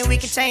the pain, we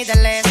can change that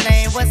last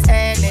name, what's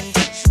happening?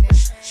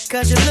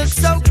 Cause you look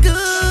so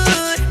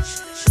good,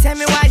 tell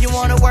me why you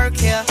wanna work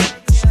here.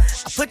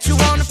 I put you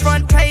on the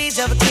front page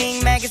of a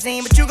King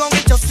magazine, but you gon'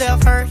 get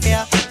yourself hurt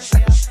here.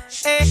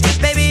 Hey,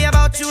 baby, I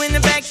brought you in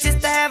the back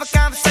just to have a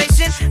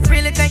conversation.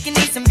 Really think you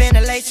need some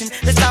ventilation.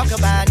 Let's talk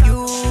about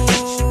you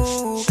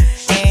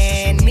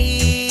and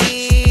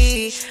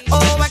me.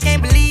 Oh, I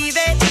can't believe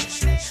it.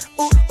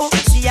 Ooh, ooh,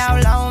 she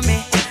all on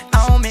me,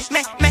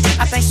 man.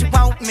 I think she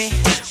want me.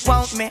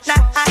 Nah,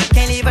 I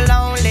can't leave her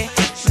lonely.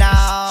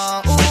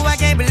 No, ooh, I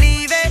can't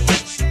believe it.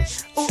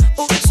 Ooh,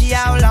 ooh, she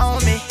all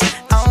on me,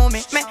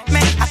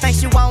 man. I think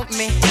she want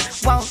me.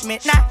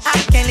 Nah,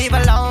 I can't leave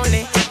her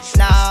lonely.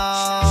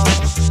 No.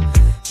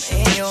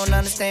 You don't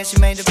understand, she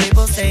made the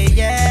people say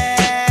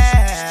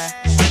yeah,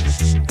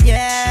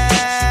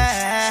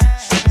 yeah,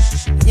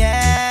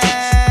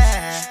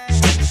 yeah.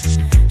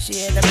 She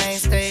hit the main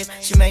stage,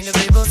 she made the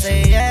people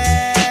say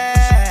yeah,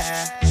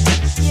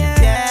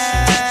 yeah,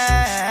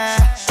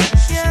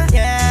 yeah,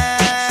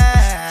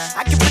 yeah.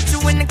 I can put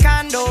you in the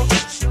condo,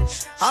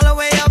 all the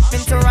way up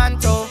in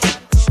Toronto.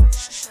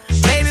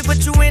 Baby,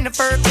 put you in the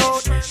fur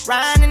coat,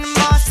 riding in the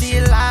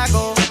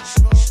Murcielago.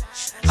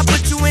 I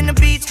put you in the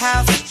beach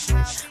house,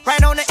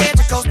 right on the edge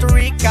of Costa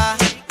Rica.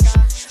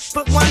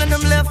 Put one of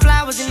them little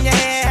flowers in your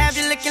hair, have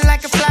you looking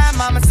like a fly,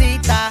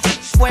 mamacita.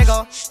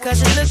 Fuego, cause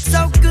you look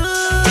so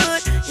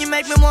good, you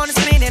make me wanna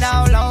spin it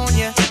all on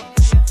you.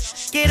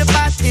 Get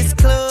about this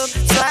club,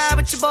 slide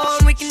with your boy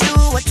and we can do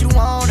what you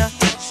wanna.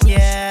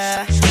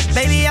 Yeah,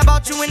 baby, I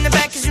brought you in the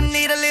back cause you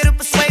need a little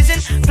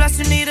persuasion, plus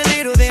you need a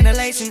little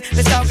ventilation.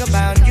 Let's talk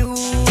about you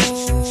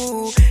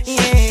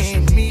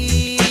and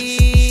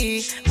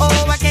me.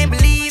 Oh, I can't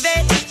believe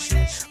it.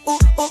 Ooh,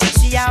 ooh,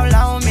 she all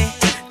on me,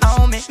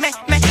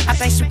 man. I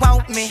think she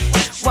want me.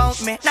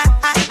 Nah,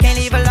 I can't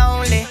leave her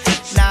lonely.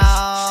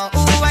 No,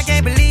 ooh, I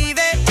can't believe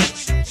it.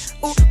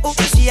 Ooh, ooh,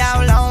 she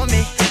all on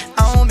me,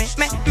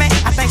 man.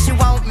 I think she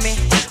want me.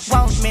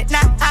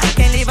 Nah, I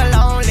can't leave her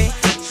lonely.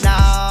 No,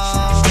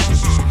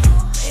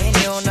 and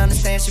you don't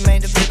understand, she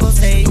made the people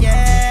say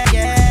yeah,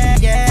 yeah,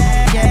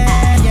 yeah,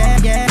 yeah, yeah,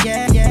 yeah,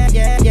 yeah, yeah,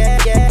 yeah, yeah,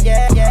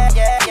 yeah,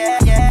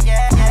 yeah,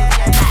 yeah.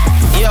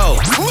 Yo,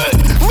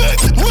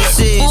 this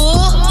is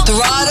Full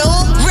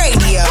Throttle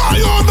Radio.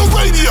 On the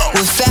radio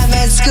with Fat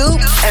Man Scoop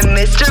and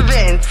Mr.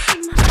 Vince.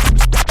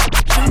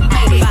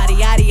 Body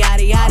yaddy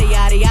yaddy yaddy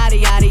yaddy yaddy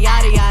yaddy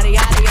yaddy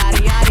yaddy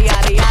yaddy yaddy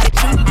yaddy yaddy.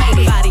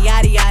 Body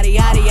yaddy yaddy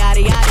yaddy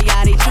yaddy yaddy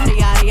yaddy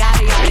yaddy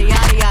yaddy yaddy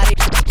yaddy yaddy.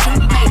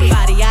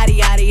 Body yaddy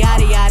yaddy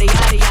yaddy yaddy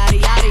yaddy yaddy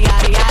yaddy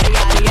yaddy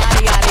yaddy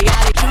yaddy yaddy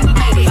yaddy.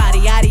 Body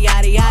yaddy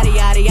yaddy yaddy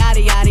yaddy yaddy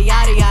yaddy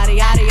yaddy yaddy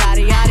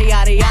yaddy yaddy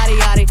yaddy yaddy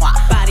yaddy.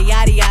 Body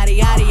yaddy yaddy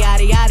yaddy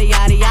yaddy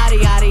yaddy yaddy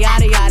yaddy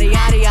yaddy yaddy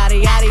yaddy yaddy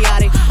yaddy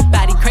yaddy.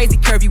 Body crazy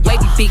curvy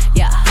wavy big,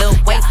 yeah. Little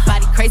waist,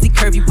 body crazy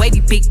curvy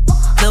wavy big.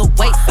 Little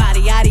waist,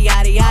 body yaddy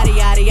yaddy yaddy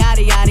yaddy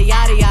yaddy yaddy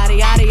yaddy yaddy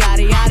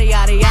yaddy yaddy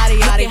yaddy yaddy yaddy.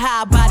 Look at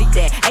how I bodied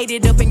that, ate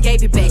it up and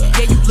gave it back.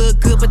 Yeah, you look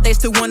good, but they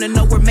still wanna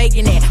know we're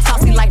making it.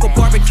 Saucy like a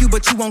barbecue,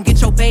 but you won't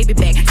get your baby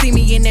back. See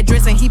me in that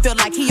dress and he felt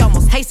like he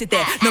almost tasted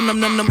that. Num,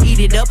 eat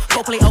it up.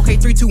 Go play okay,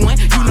 3, 2, 1.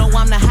 You know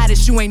I'm the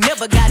hottest, you ain't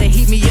never gotta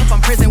heat me up.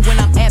 I'm present when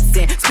I'm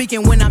absent,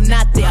 speaking when I'm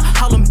not there.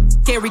 Call them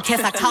scary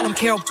cats, I call them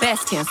Carol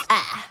Baskins.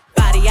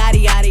 Body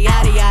yaddy yaddy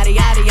yaddy yaddy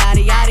yaddy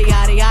yaddy yaddy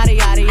yaddy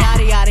yaddy yaddy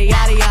yaddy yaddy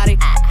yaddy yaddy.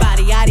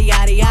 Body yaddy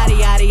yaddy yaddy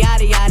yaddy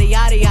yaddy yaddy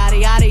yaddy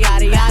yaddy yaddy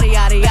yaddy yaddy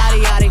yaddy yaddy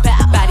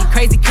yaddy. Body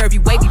crazy curvy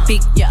wavy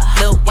big, yeah.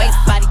 Little waist,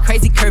 body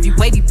crazy curvy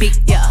wavy big,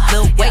 yeah.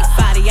 Little waist,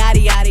 body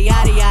yaddy yaddy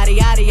yaddy yaddy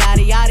yaddy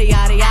yaddy yaddy yaddy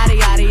yaddy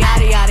yaddy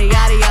yaddy yaddy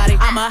yaddy yaddy.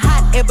 I'm a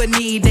hot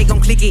ebony, they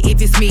gon' click it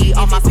if it's me.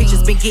 All my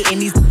pictures been getting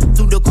these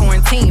through the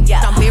quarantine.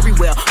 Yeah, I'm very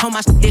well on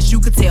my shit, as you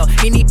could tell.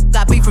 Any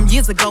I beef from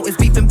years ago is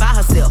beefing by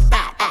herself.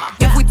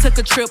 If we took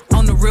a trip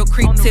on the real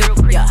creep tip,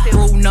 yeah.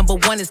 Rule number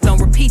 1 is don't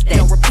repeat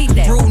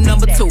that. Rule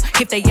number 2,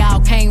 if they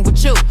all came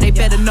with you, they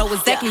better know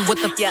exactly what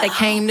the they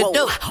came to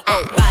do.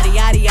 Body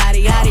yaddy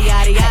yaddy yaddy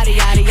yaddy yaddy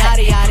yaddy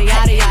yaddy yaddy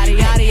yaddy yaddy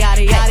yaddy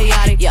yaddy yaddy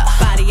yaddy.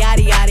 Body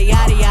yaddy yaddy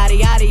yaddy yaddy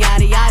yaddy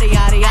yaddy yaddy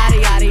yaddy yaddy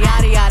yaddy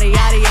yaddy yaddy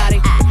yaddy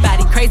yaddy.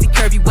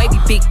 curvy, wavy,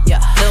 big, yeah.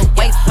 Little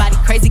waist body,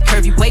 crazy,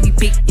 curvy, wavy,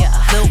 big, yeah.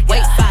 Little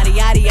waist body,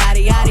 yaddy,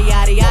 yaddy, yaddy,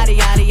 yaddy, yaddy,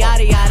 yaddy,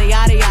 yaddy, yaddy,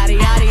 yaddy, yaddy,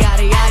 yaddy,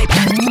 yaddy, yaddy.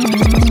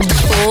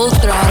 Full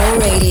Throttle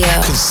Radio.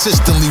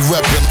 Consistently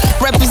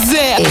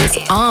Represent. It's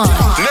on.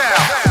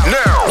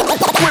 Now.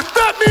 With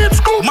Fatman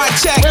Scoop. My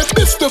check. And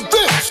Mr.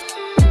 Vince.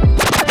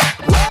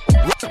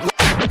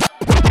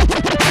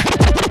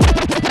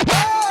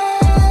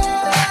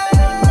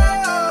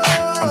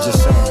 I'm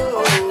just saying.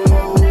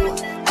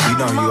 You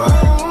know who you are.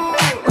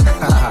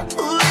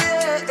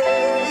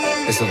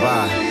 It's a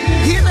vibe.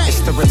 It's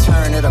the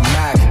return of the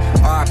Mac.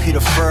 R.I.P. the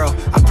Furl.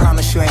 I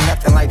promise you ain't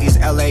nothing like these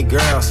LA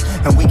girls.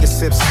 And we can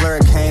sip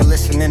slurricane,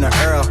 listening to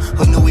Earl.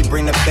 Who knew we'd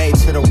bring the bay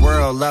to the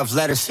world? Love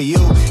letters to you,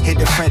 hit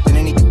different than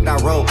any I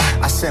wrote.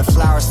 I sent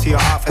flowers to your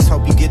office,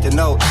 hope you get the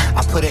note.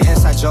 I put an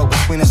inside joke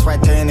between us right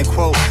there in the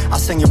quote. I'll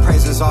sing your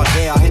praises all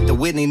day, I'll hit the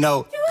Whitney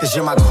note. Cause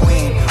you're my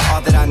queen,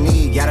 all that I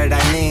need, yada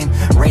that I mean.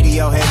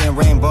 Radiohead and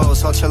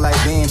rainbows,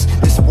 ultralight beams.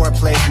 This sport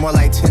plays more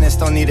like tennis,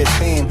 don't need a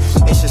team.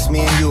 It's just me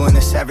and you and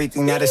it's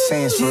everything that it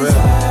seems, for real.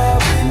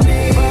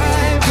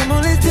 Come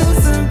on, let's do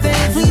some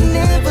things we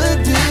never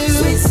do.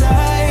 Sweet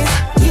sighs,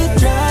 you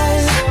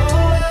drive.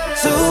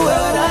 So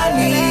what I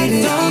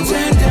need, don't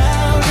turn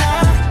down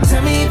now.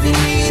 Tell me if you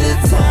need a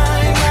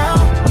time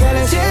out.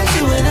 Gotta just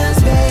you and us,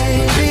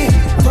 baby.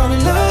 Fall in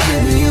love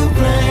with you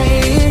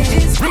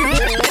playing.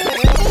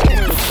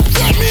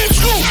 That man's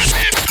Scoop.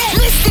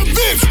 Mr.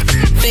 Vince.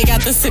 They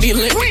got the city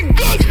lit. We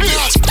got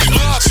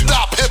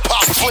non-stop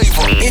hip-hop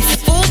flavor. It's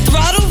Full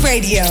Throttle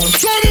Radio.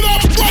 Turn it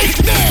up right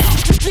now.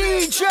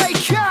 DJ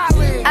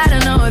Khaled. I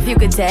don't know if you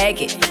could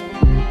take it.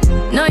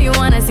 No, you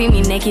wanna see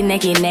me naked,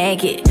 naked,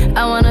 naked.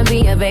 I wanna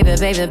be a baby,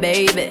 baby,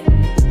 baby.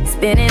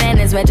 Spinning in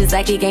his red just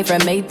like he came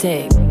from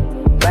Maytag.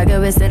 Rocket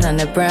with it on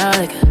the brown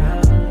like.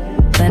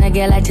 When I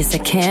get like this, I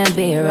can't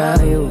be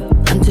around you.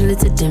 I'm too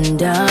little to dim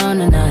down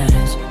the night.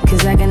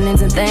 Cause I can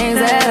into things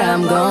that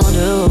I'm gon'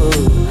 do.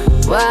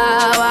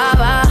 Wow, wow,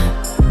 wow.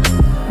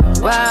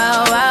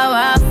 Wow, wow,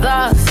 wow,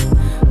 thoughts.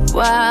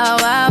 Wow,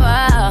 wow,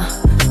 wow.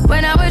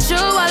 When I'm with you,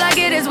 all I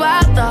get is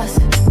wild thoughts.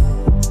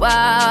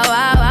 Wow,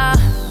 wow, wow.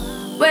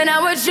 When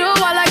I'm with you, all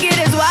I get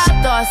is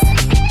wild thoughts.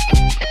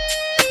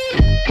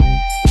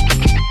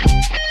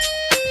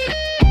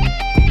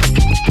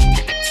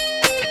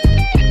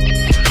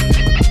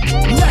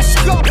 Let's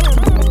go.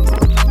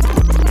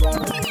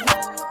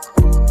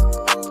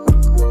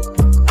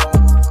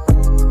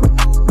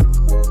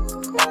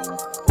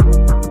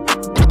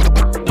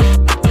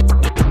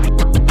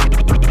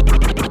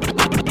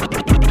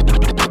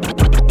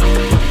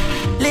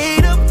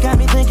 Lead up, got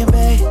me thinking,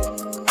 babe.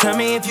 Tell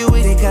me if you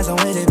with it, cause I'm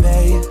with it,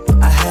 babe.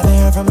 I haven't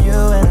heard from you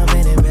and I'm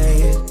in it,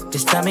 babe.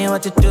 Just tell me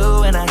what to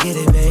do and I get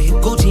it, babe.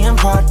 Gucci and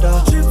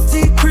Prada. Trip to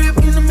your crib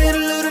in the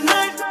middle of the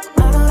night.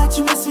 I don't let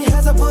you miss me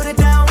as I put it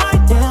down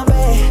right down,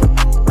 babe.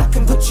 I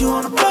can put you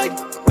on a flight.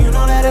 You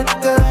know that a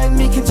nigga like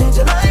me can change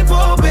your life,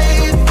 oh,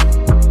 baby.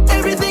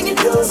 Everything you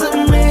do is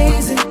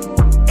amazing.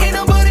 Ain't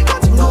nobody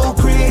got to go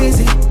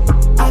crazy.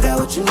 I got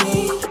what you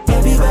need.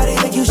 Everybody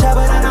think you shy,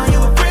 but I know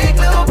you a freak,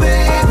 little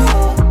baby.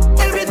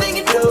 Everything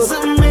you do is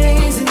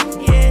amazing.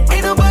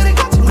 Ain't nobody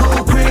got to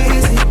go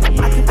crazy.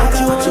 I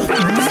got what you need.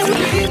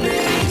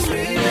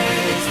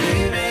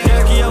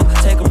 Yo,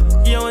 take a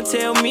yo and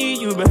tell me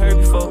you been hurt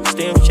before.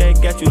 Stamp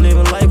check, got you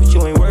living life, but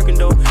you ain't working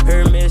though.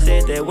 Her man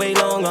said that way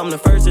long, I'm the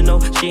first to know.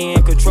 She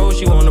in control,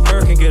 she want a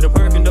Birkin, get a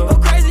Birkin though. Go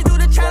crazy, do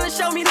the challenge,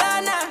 show me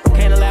lie now.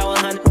 Can't allow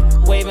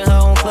 100, waving her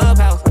on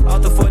Clubhouse.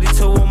 Off the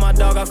 42 on my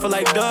dog, I feel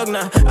like Doug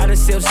now. I done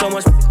sipped so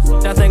much,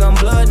 I think I'm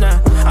blood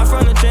now. I'm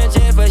from the trench,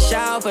 yeah, for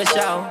sure, for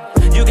sure.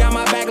 You got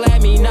my back,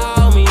 let me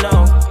know, me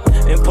know.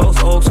 And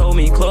Post Oaks hold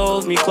me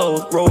close, me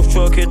close. Rose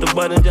truck hit the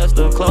button just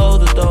to close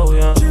the door,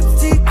 yeah. Trip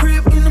to your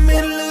crib in the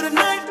middle of the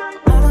night.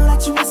 I don't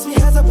let you miss me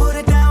as I put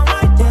it down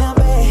right down,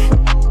 babe.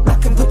 I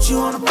can put you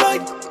on a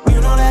flight.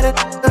 You know that a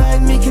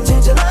like me can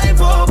change your life,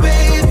 oh,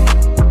 baby.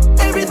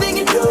 Everything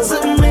you do is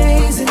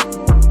amazing.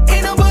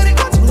 Ain't nobody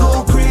got to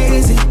go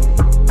crazy.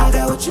 I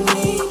got what you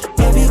need.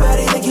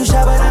 Everybody think you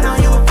shy, but I know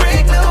you a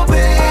freak, little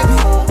baby.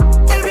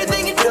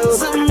 Everything you do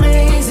is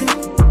amazing.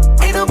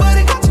 Ain't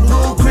nobody got to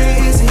go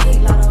crazy.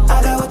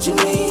 I got what you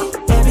need.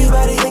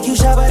 Everybody think you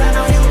shy, but I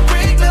know you a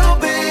freak, little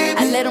baby.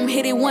 I let him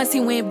hit it once, he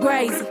went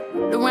brazy.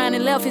 The round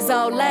and left his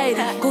old lady.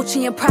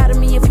 Gucci and proud of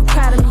me if you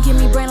proud of me. Give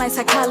me brain like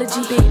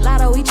psychology. Big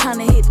Lotto, he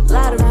tryna hit the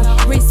lottery.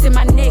 Wrist in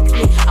my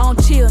necklace, I don't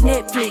chill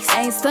Netflix.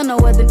 I ain't stun no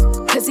other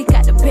cause he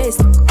got the best.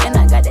 And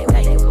I got that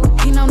way.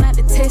 He know not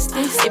to test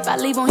this. If I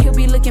leave him, he'll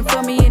be looking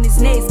for me in his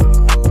next.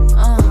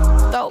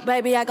 Thought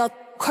baby, I go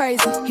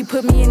crazy. He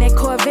put me in that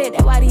Corvette,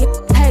 that's why he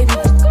hate me.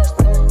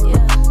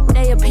 Yeah,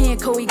 they opinion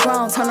cool, we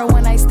grown. Turn her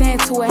one night stand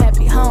to a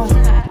happy home.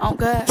 Oh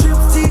God. Trip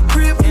to your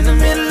crib in the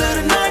middle of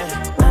the night.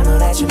 I know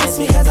that you miss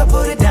me cause I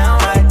put it down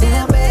right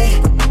down,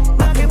 babe.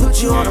 I can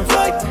put you on a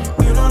flight.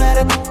 You know that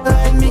a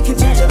like me can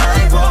change your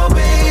life, oh,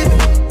 baby.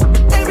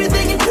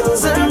 Everything you do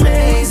is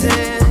amazing.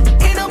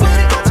 Ain't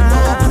nobody got to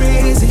go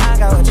crazy. I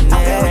got what you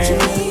need.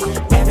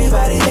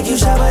 Everybody think you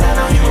shy, but I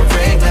know you a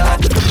freak.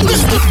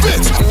 Mr.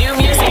 Vince,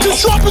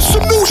 just dropping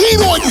some new heat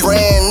on you.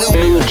 Brand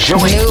new.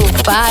 New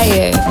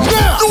fire.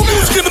 Now, new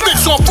music in the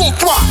mix on Full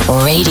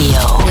Throttle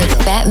Radio with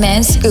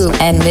Batman Scoop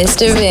and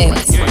Mr.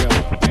 Vince.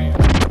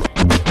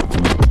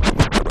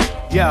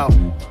 Yo,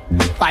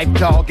 Five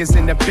Dog is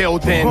in the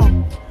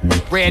building.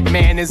 Red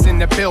Man is in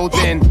the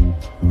building.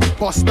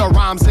 Busta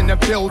Rhymes in the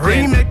building.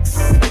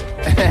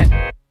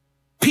 Remix.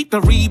 Peep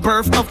the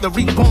rebirth of the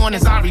reborn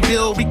as I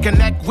rebuild,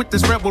 reconnect with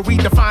this rebel,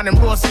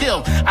 redefining raw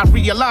skill. I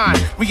realign,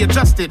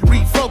 readjusted,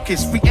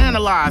 refocus,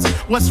 reanalyze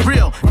what's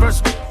real.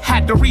 First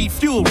had to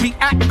refuel,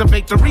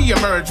 reactivate to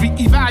reemerge,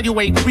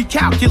 reevaluate,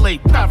 recalculate,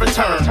 I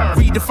return,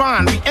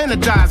 redefine,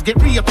 reenergize, get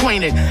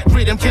reacquainted.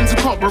 Rhythmkins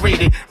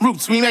Incorporated,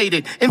 roots we made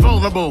it,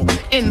 invulnerable,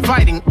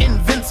 inviting,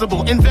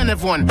 invincible,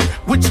 inventive one,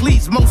 which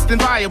leads most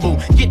inviolable.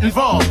 Get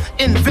involved,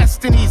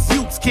 invest in these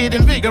youths, kid,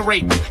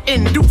 invigorate,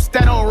 induce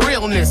that old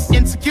realness,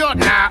 insecure.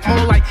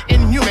 More like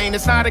inhumane,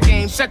 it's not a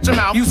game. Shut your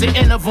mouth, use your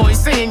inner voice,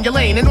 stay in your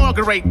lane,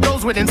 inaugurate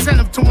those with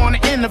incentive to want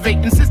to innovate,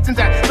 insisting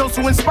that those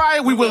who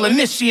inspire we will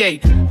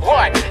initiate.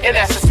 What? And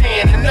that's just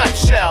me in a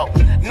nutshell.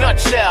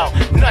 Nutshell,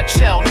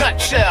 nutshell,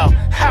 nutshell.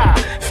 Ha!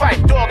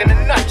 Fight Dog in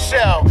a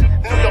nutshell.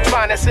 New York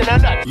finest in a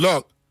nutshell.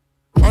 Look.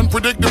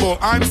 Unpredictable,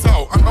 I'm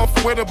so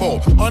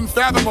unavoidable,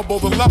 unfathomable,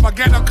 the love I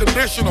get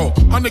unconditional,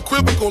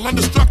 unequivocal,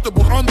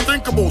 indestructible,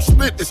 unthinkable,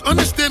 spit, it's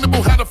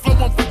understandable how to flow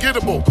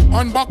unforgettable,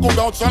 unbuckle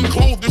belts,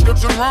 unclothed,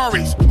 description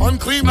Raris,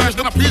 unclean lines,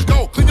 then please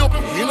go, clean your,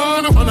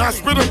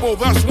 unhospitable,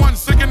 thus one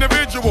sick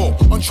individual,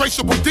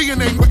 untraceable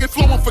DNA, wicked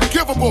flow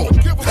unforgivable,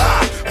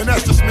 and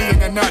that's just me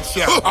in a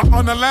nutshell. I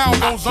unallow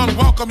those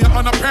unwelcome, you're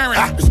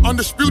unapparent, it's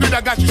undisputed, I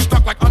got you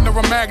stuck like under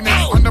a magnet,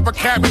 under a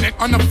cabinet,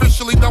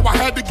 unofficially though I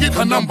had to get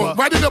her number,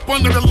 write it up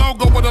under the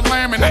logo with a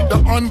laminate, the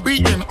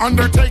unbeaten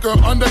Undertaker,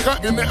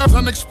 undercut in the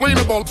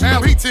unexplainable,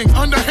 beating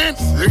underhands,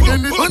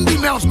 and it's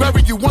undenounced,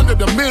 bury you under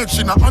the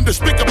mansion. I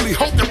unspeakably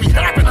hope that we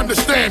have an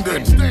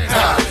understanding.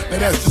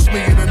 And that's just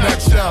me in a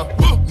nutshell.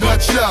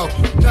 Nutshell,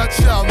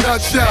 nutshell,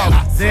 nutshell.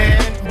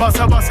 Then bust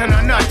in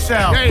a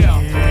nutshell.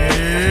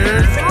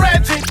 Here's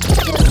Reggie.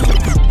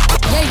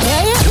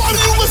 Why do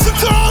you listen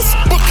to us?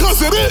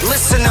 Because it is.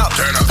 Listen up.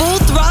 Full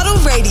Throttle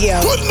Radio.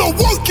 Putting the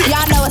work in.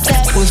 Y'all know what's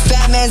up. With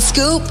Batman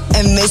Scoop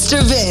and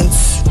Mr.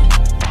 Vince.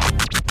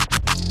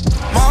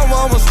 My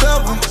mama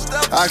steppin',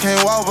 I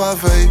can't walk by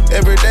faith.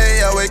 Every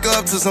day I wake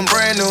up to some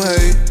brand new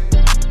hate.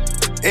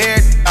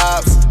 Air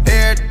ops,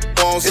 air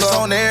won't it's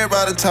on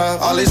everybody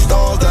top. All these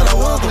storms that I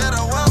welcome,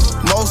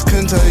 most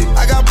couldn't take.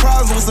 I got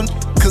problems with some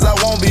cause I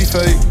won't be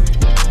fake.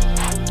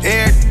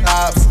 Air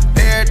ops,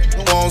 air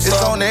won't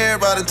it's on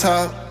everybody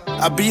top.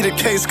 I beat a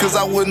case cause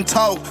I wouldn't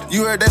talk.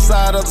 You heard that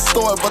side of the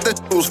story, but that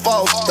was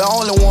false. The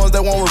only ones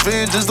that want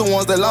revenge is the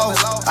ones that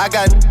lost. I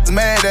got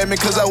mad at me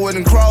cause I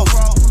wouldn't cross.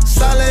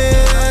 Solid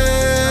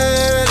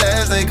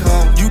as they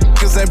come. You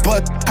niggas ain't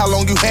but how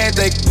long you had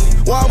they.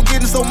 Why I'm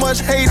getting so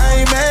much hate, I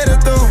ain't mad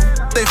at them.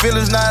 They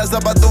feelings nice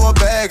up, I throw a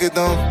bag at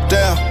them.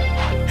 Damn,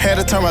 had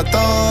to turn my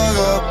thug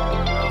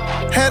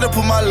up. Had to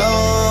put my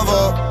love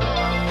up.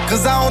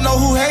 Cause I don't know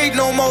who hate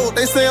no more.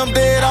 They say I'm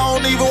dead, I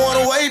don't even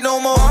wanna wait no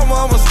more.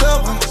 I'm a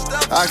stepper,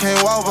 I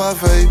can't walk by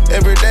faith.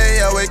 Every day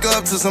I wake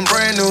up to some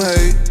brand new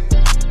hate.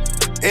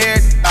 Air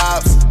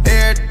ops,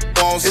 air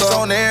won't it's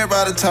on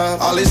everybody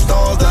top. All these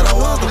storms that I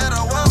welcome,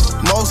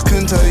 most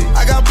couldn't take.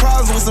 I got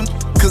problems with some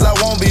cause I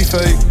won't be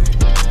fake.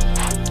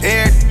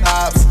 Air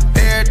ops,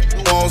 air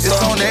won't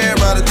it's on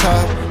everybody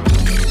top.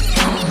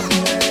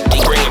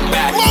 Bring it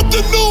back.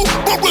 Nothing new,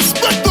 but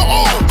respect to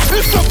all.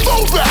 It's a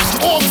throwback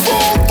on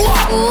Full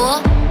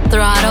Throttle. Full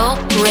Throttle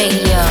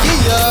Radio.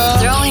 Yeah.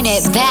 Throwing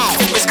it back.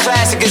 This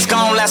classic is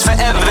gonna last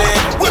forever.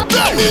 With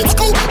Batman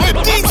Scoop and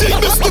DJ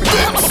Mr.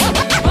 Vince.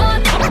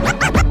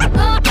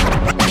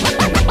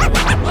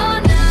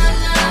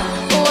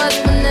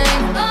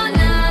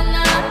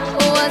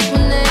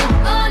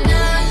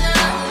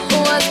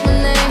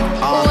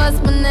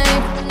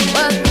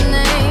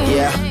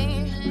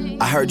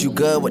 I heard you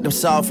good with them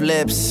soft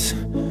lips.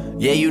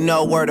 Yeah, you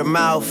know word of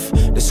mouth.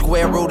 The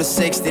square root of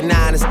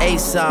 69 is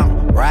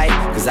 8-something, right?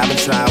 Cause I've been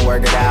trying to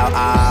work it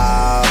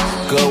out.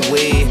 Good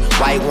weed,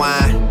 white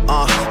wine.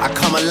 I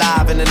come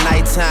alive in the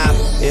nighttime.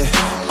 Yeah,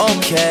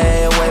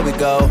 okay, away we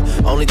go.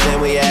 Only thing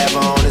we have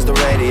on is the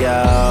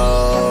radio.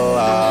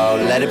 Oh,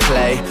 let it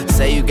play.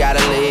 Say you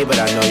gotta leave, but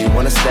I know you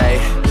wanna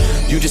stay.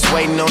 You just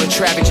waiting on the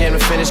traffic jam to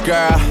finish,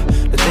 girl.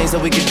 The things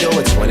that we could do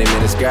in 20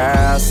 minutes,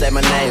 girl. Say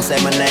my name,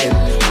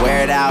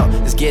 wear it out.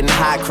 It's getting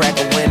hot, crack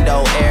a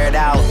window, air it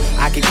out.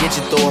 I could get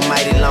you through a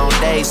mighty long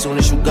day. Soon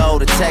as you go,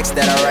 the text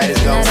that I write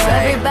is gonna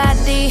say.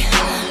 Everybody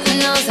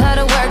knows how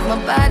to work my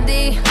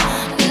body,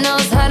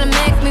 knows how to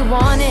make me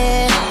want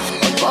it.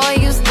 But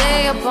boy, you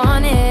stay up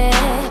on it.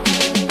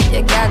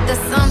 You got the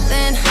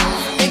something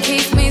that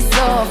keeps me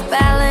so off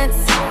balance.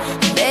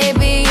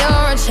 Baby,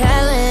 you're a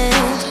challenge.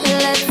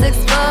 Let's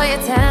explore your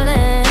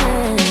talent.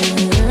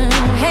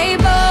 Hey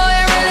boy,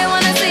 I really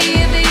wanna see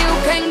if you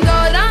can go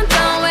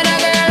downtown with a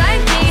girl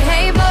like me.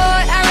 Hey boy,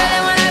 I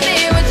really wanna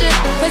be with you,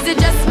 cause you're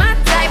just my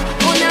type.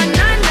 Oh na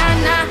na na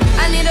na,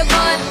 I need a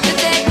boy to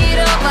take it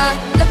over.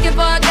 Looking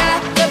for a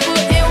guy to put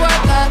in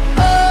work up.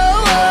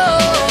 Oh,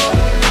 oh,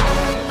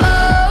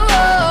 oh,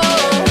 oh.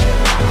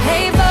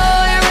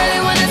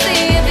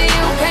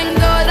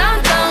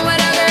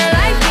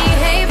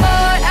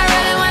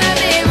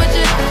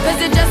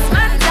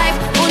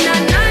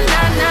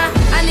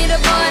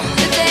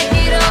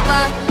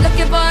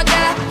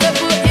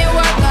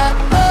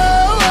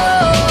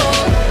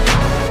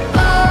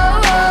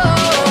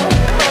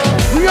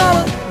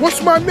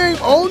 my name?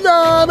 Oh,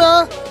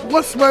 Nana.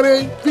 What's my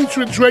name?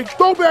 Featuring Drake.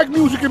 Throwback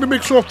music in the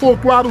mix on Full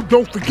Throttle.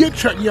 Don't forget,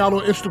 check me out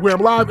on Instagram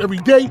Live every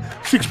day,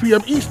 6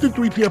 p.m. Eastern,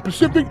 3 p.m.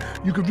 Pacific.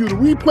 You can view the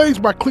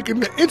replays by clicking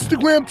the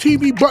Instagram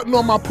TV button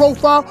on my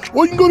profile,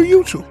 or you can go to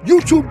YouTube,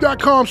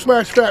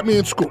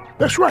 youtube.com/FatmanScoop.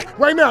 That's right.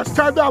 Right now, it's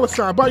Ty Dolla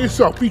 $ign by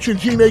yourself, featuring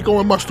Gene Aiko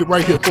and Mustard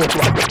right here, Full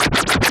Throttle.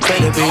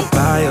 Afraid to be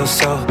by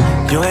yourself.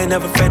 You ain't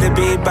never afraid to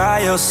be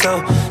by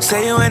yourself.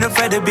 Say you ain't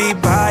afraid to be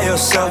by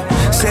yourself.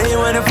 Say you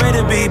ain't afraid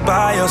to be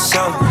by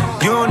yourself.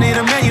 You don't need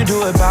a man, you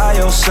do it by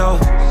yourself.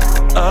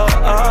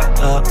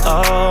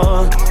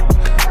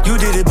 You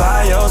did it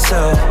by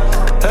yourself.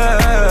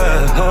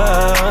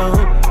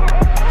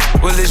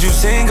 Well, is you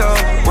single?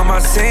 With my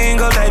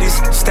single ladies.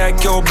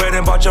 Stack your bread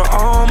and bought your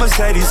own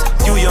Mercedes.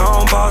 You your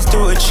own boss,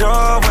 do it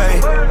your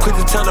way. Quick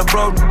to tell a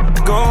bro,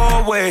 go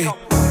away.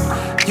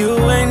 You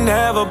ain't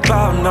never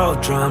bout no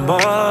drama.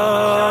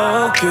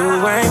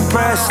 You ain't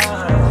pressed.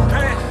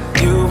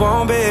 You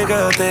want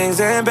bigger things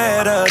and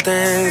better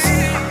things.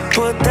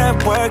 Put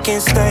that work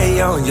and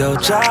stay on your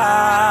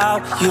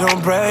job. You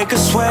don't break a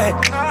sweat.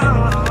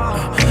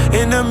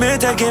 In the mirror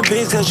taking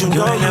pics cause you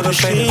know you ain't never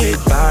afraid to be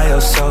by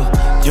yourself.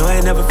 You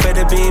ain't never afraid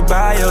to be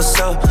by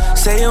yourself.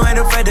 Say you ain't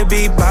afraid to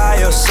be by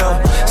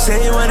yourself.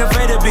 Say you ain't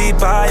afraid to be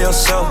by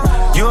yourself.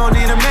 You don't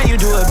need a man, you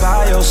do it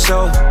by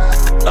yourself.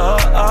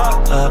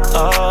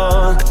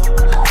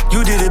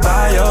 You did it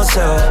by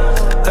yourself.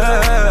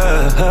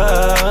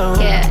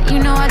 Yeah, you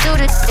know I do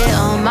this shit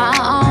on my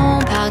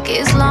own.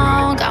 Pockets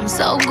long, I'm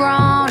so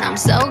grown, I'm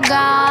so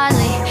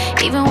godly.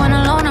 Even when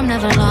alone, I'm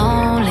never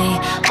lonely.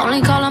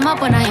 Only call him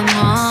up when I am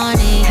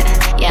horny.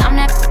 Yeah, I'm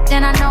that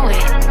and I know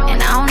it.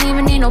 And I don't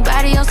even need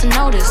nobody else to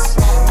notice.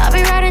 I'll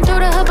be riding through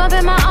the hood,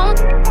 bumping my own.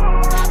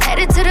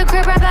 Headed to the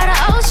crib right by the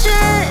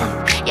ocean.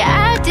 Yeah,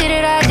 I did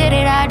it,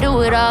 I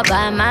do it all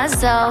by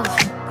myself.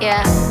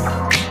 Yeah,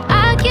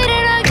 I get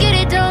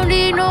it, don't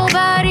need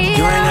nobody.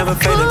 You ain't never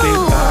afraid to be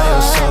by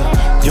yourself.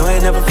 You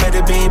ain't never afraid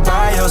to be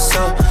by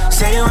yourself.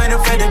 Say you ain't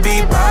afraid to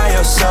be by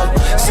yourself.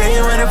 Say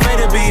you ain't afraid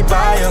to be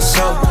by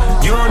yourself.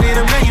 You don't need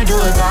a man, you do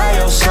it by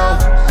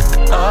yourself.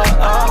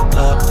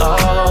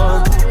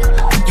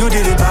 You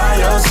did it by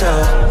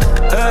yourself.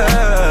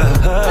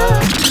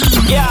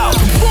 Yo,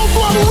 Full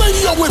Throttle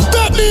Radio with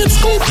Fatman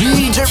Scoop,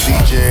 DJ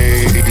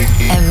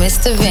and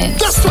Mr. Vince.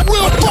 That's the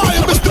real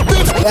fire, Mr.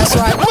 Vince. That's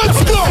right.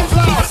 Let's go.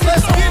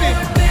 Let's get it.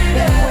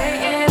 Been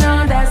waiting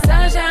on that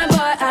sunshine,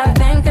 but I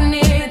think I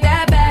need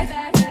that back.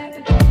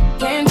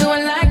 Can't do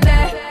it like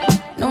that.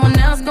 No one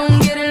else gon'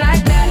 get it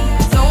like that.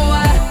 So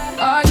what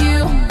are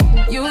you?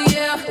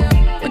 Yeah.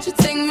 Would you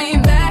take me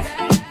back?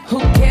 Who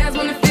cares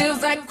when it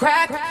feels like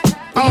crack?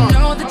 You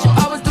know that you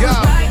always do it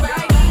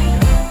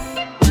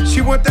right.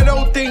 She want that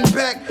old thing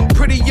back.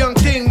 Pretty young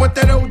thing, want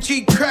that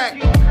OG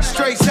crack.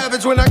 Straight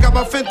savage when I got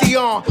my Fenty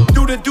on.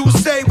 Do the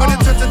say when it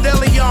touch a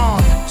deli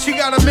on. She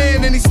got a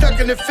man and he stuck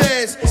in the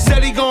feds.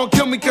 Said he gon'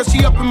 kill me cause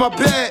she up in my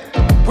bed.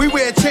 We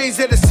wear chains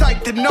that are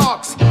psyched and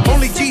knocks.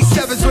 Only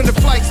G7s when the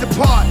flights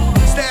depart.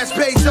 Stash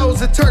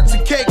Bezos and Turks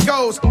and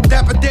Caicos.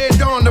 Dapper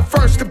Dead on the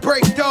first to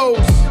break those.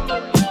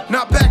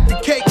 Not back to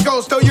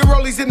Caicos. Throw your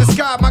rollies in the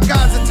sky, my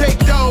guys will take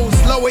those.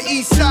 Lower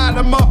East Side,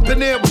 I'm up in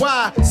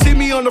NY. See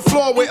me on the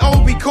floor with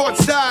Obi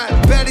courtside.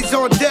 Baddies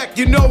on deck,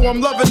 you know I'm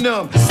loving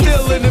them.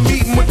 Still in the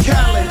meeting with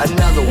Khaled.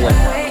 Another one.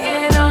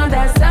 Waiting on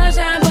that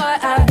sunshine,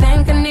 but I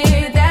think I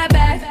need that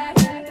back.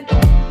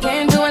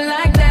 Can't do it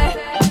like that.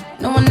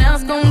 No one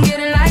else gon' get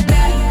it like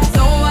that.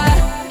 So what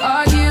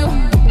are you?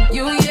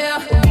 Yeah.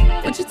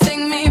 Would you take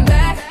me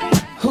back?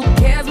 Who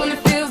cares when it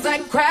feels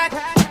like crack?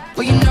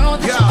 Well, you know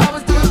that you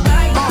always do it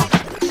right.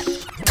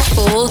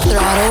 Full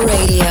Throttle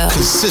Radio.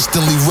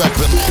 Consistently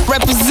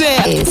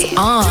Represent is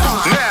on.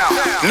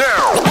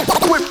 Now.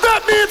 With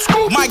Fatman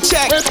Scoop. Mic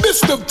check. And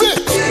Mr.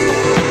 Vince.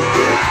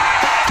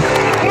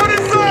 What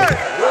is that?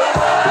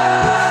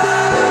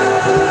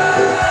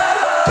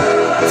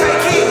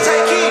 Take heat.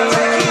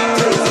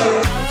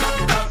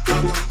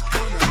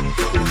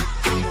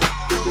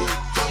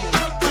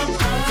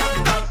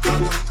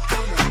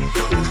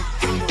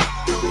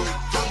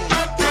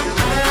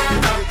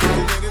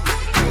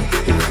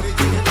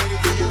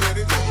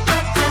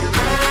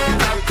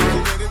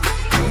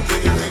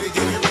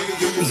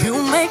 You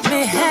make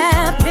me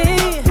happy.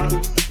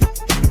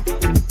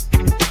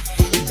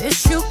 This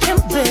you can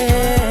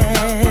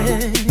bet.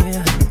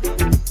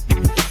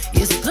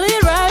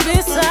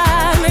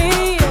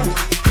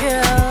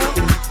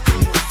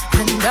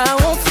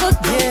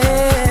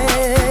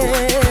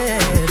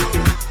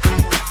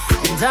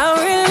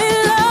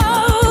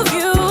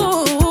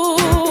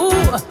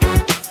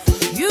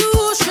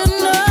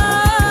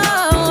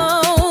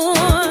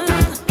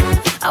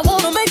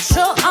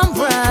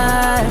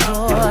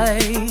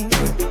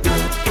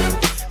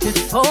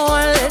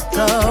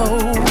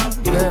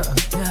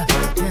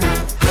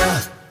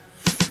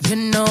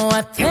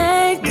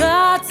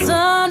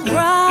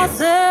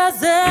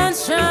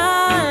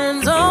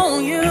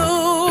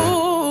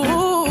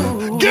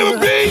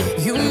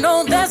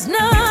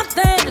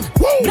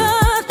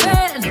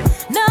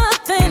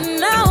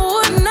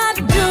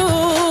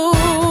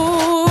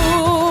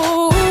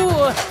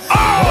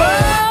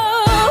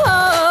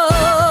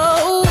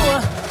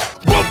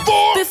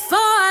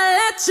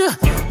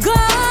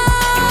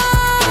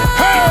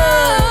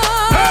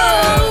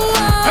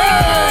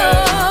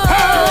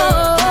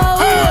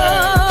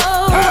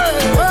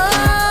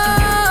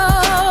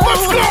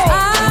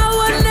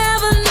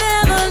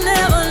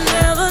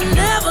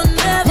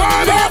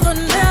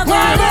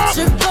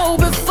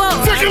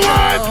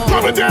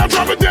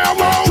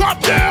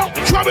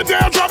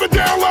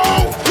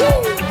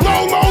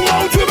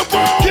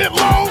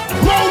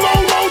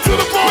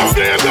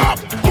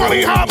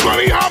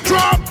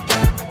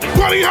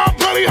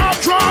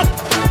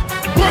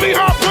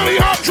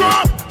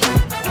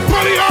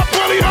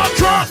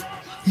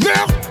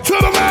 Now to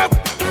the left,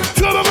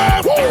 to the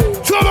left,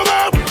 to the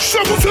left,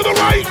 shuffle to the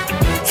right,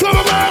 to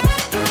the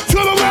left, to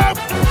the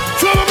left,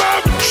 to the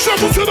left,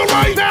 shuffle to the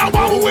right. Now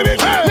wobble with it,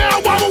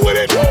 now wobble with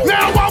it,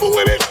 now wobble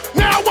with it,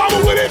 now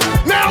wobble with it,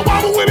 now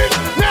wobble with it,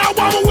 now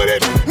wobble with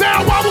it,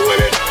 now wobble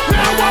with it,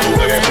 now wobble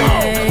with it.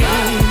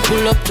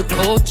 Pull up to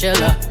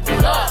Coachella,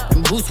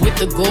 boost with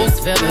the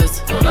ghost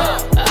feathers.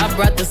 I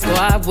brought the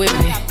squad with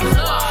me,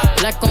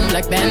 black on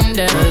black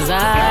bandanas.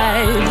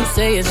 I do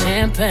say it's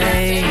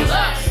champagne.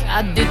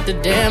 I did the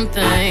damn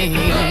thing.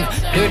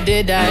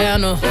 Dirty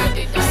Diana,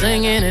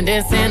 singing and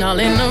dancing all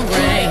in the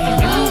rain.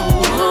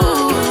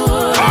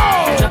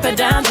 Drop it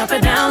down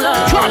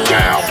low. Drop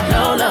down.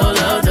 Low, low,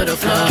 low to the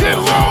floor. Get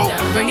low.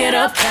 Bring it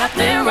up,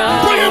 Captain Roll.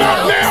 Bring it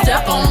up now.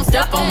 Step on them,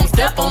 step on them,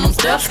 step on them,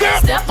 step.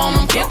 Step on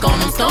them, kick on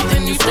them,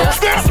 something you step.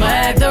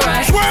 Swag the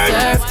right,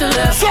 surf the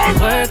left.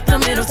 Work the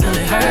middle till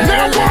it hurts.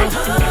 Now what?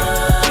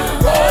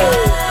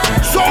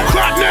 So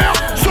clap now,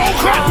 so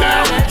clap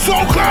now,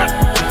 so clap.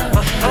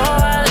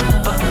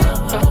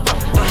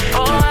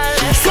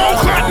 So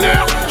clap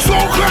now, so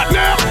clap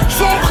now,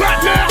 so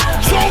clap now,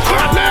 so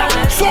clap now,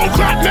 so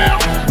clap now.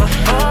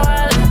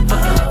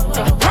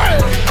 Hey!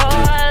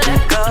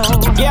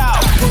 Yeah.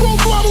 Full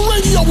Throttle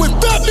Radio with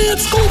Batman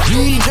Scoop.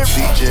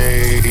 DJ.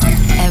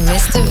 And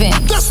Mr.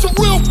 Vince. That's the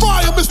real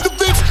fire, Mr.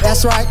 Vince.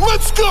 That's right.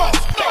 Let's go.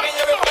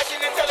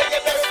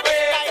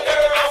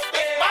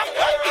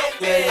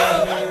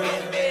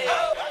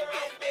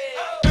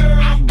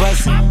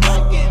 Bust it,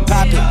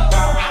 pop it,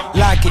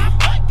 lock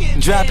it,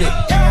 drop it.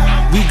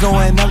 We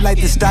going up like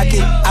the stock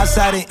it.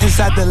 Outside and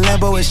inside the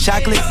Lambo is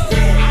chocolate.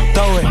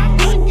 Throw it,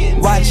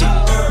 watch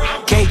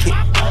it, cake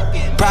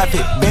it,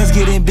 profit. Bands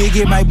getting big,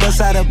 it might bust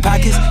out of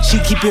pockets. She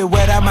keep it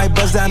wet, I might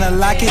bust down a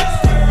locket.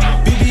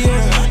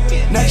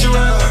 BBL,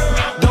 natural,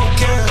 don't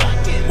care.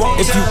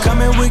 If you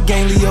coming with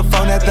gang, leave your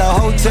phone at the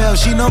hotel.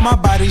 She know my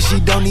body, she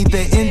don't need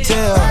the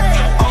intel.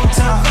 On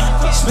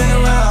time, spin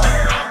around,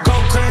 go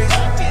crazy.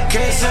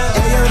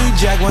 Ayo,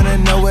 Jack wanna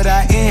know what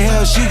I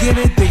inhale. She get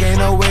it thick, ain't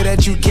no way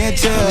that you can't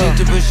tell. Need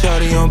to put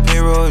shawty on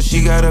payroll,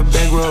 she got a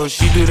bankroll.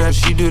 She do that,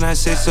 she do not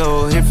say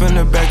so. Hit from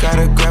the back,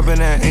 gotta grabbing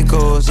her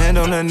ankles. Hand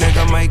on her neck,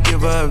 I might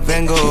give her a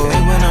Van Gogh.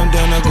 And when I'm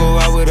done, I go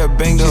out with a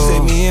bang. She say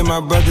me and my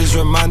brothers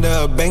remind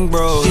her of bang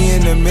bro. She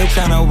in the mid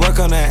tryna work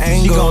on her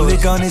angle. She gon'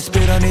 lick on it,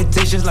 spit on it,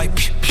 taste just like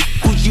pew, pew.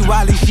 Gucci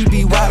Wally, she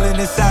be wildin'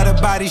 inside her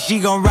body. She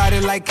gon' ride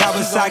it like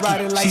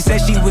Kawasaki. She said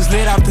she was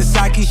lit off the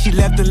sake. She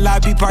left the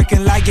lobby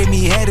parking lot, gave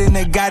me head in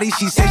the Gotti.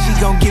 She said she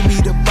gon' give me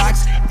the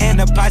box and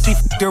the posse.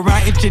 F***ed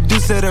around,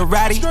 introduced her to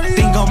Roddy.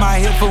 Thing on my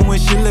hip for when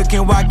she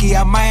looking wacky.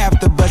 I might have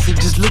to bust it,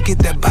 just look at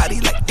that body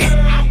like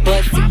damn.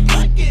 Bust it,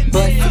 bust it,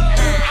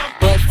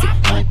 bust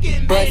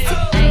it, bust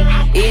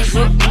it. Is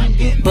you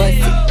bust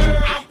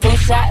it? 2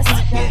 shots,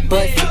 bust it,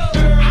 bust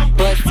it,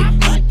 bust it,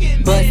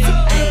 bust it,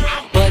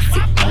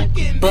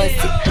 bust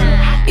it.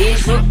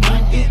 Is you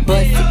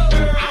bust it?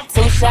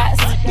 2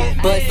 shots,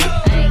 bust it.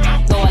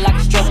 Throw it like a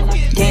stripper,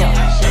 damn.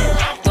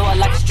 Throw it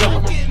like a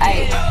stripper,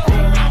 ayy.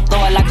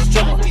 Throw it like a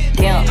stripper,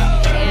 damn.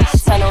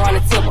 Turn around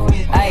and tip her,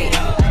 ayy.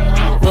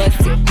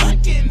 Bust it,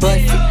 bust it,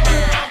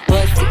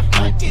 bust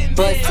it,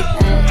 bust it.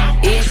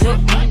 Is you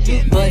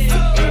bust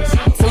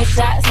it? 2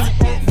 shots,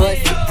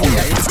 bust it.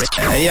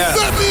 Hey, yeah.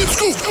 Batman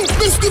Scoop,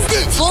 Mr.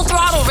 Vince. Full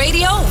Throttle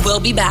Radio will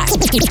be back.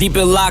 Keep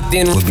it locked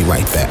in. We'll be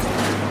right back.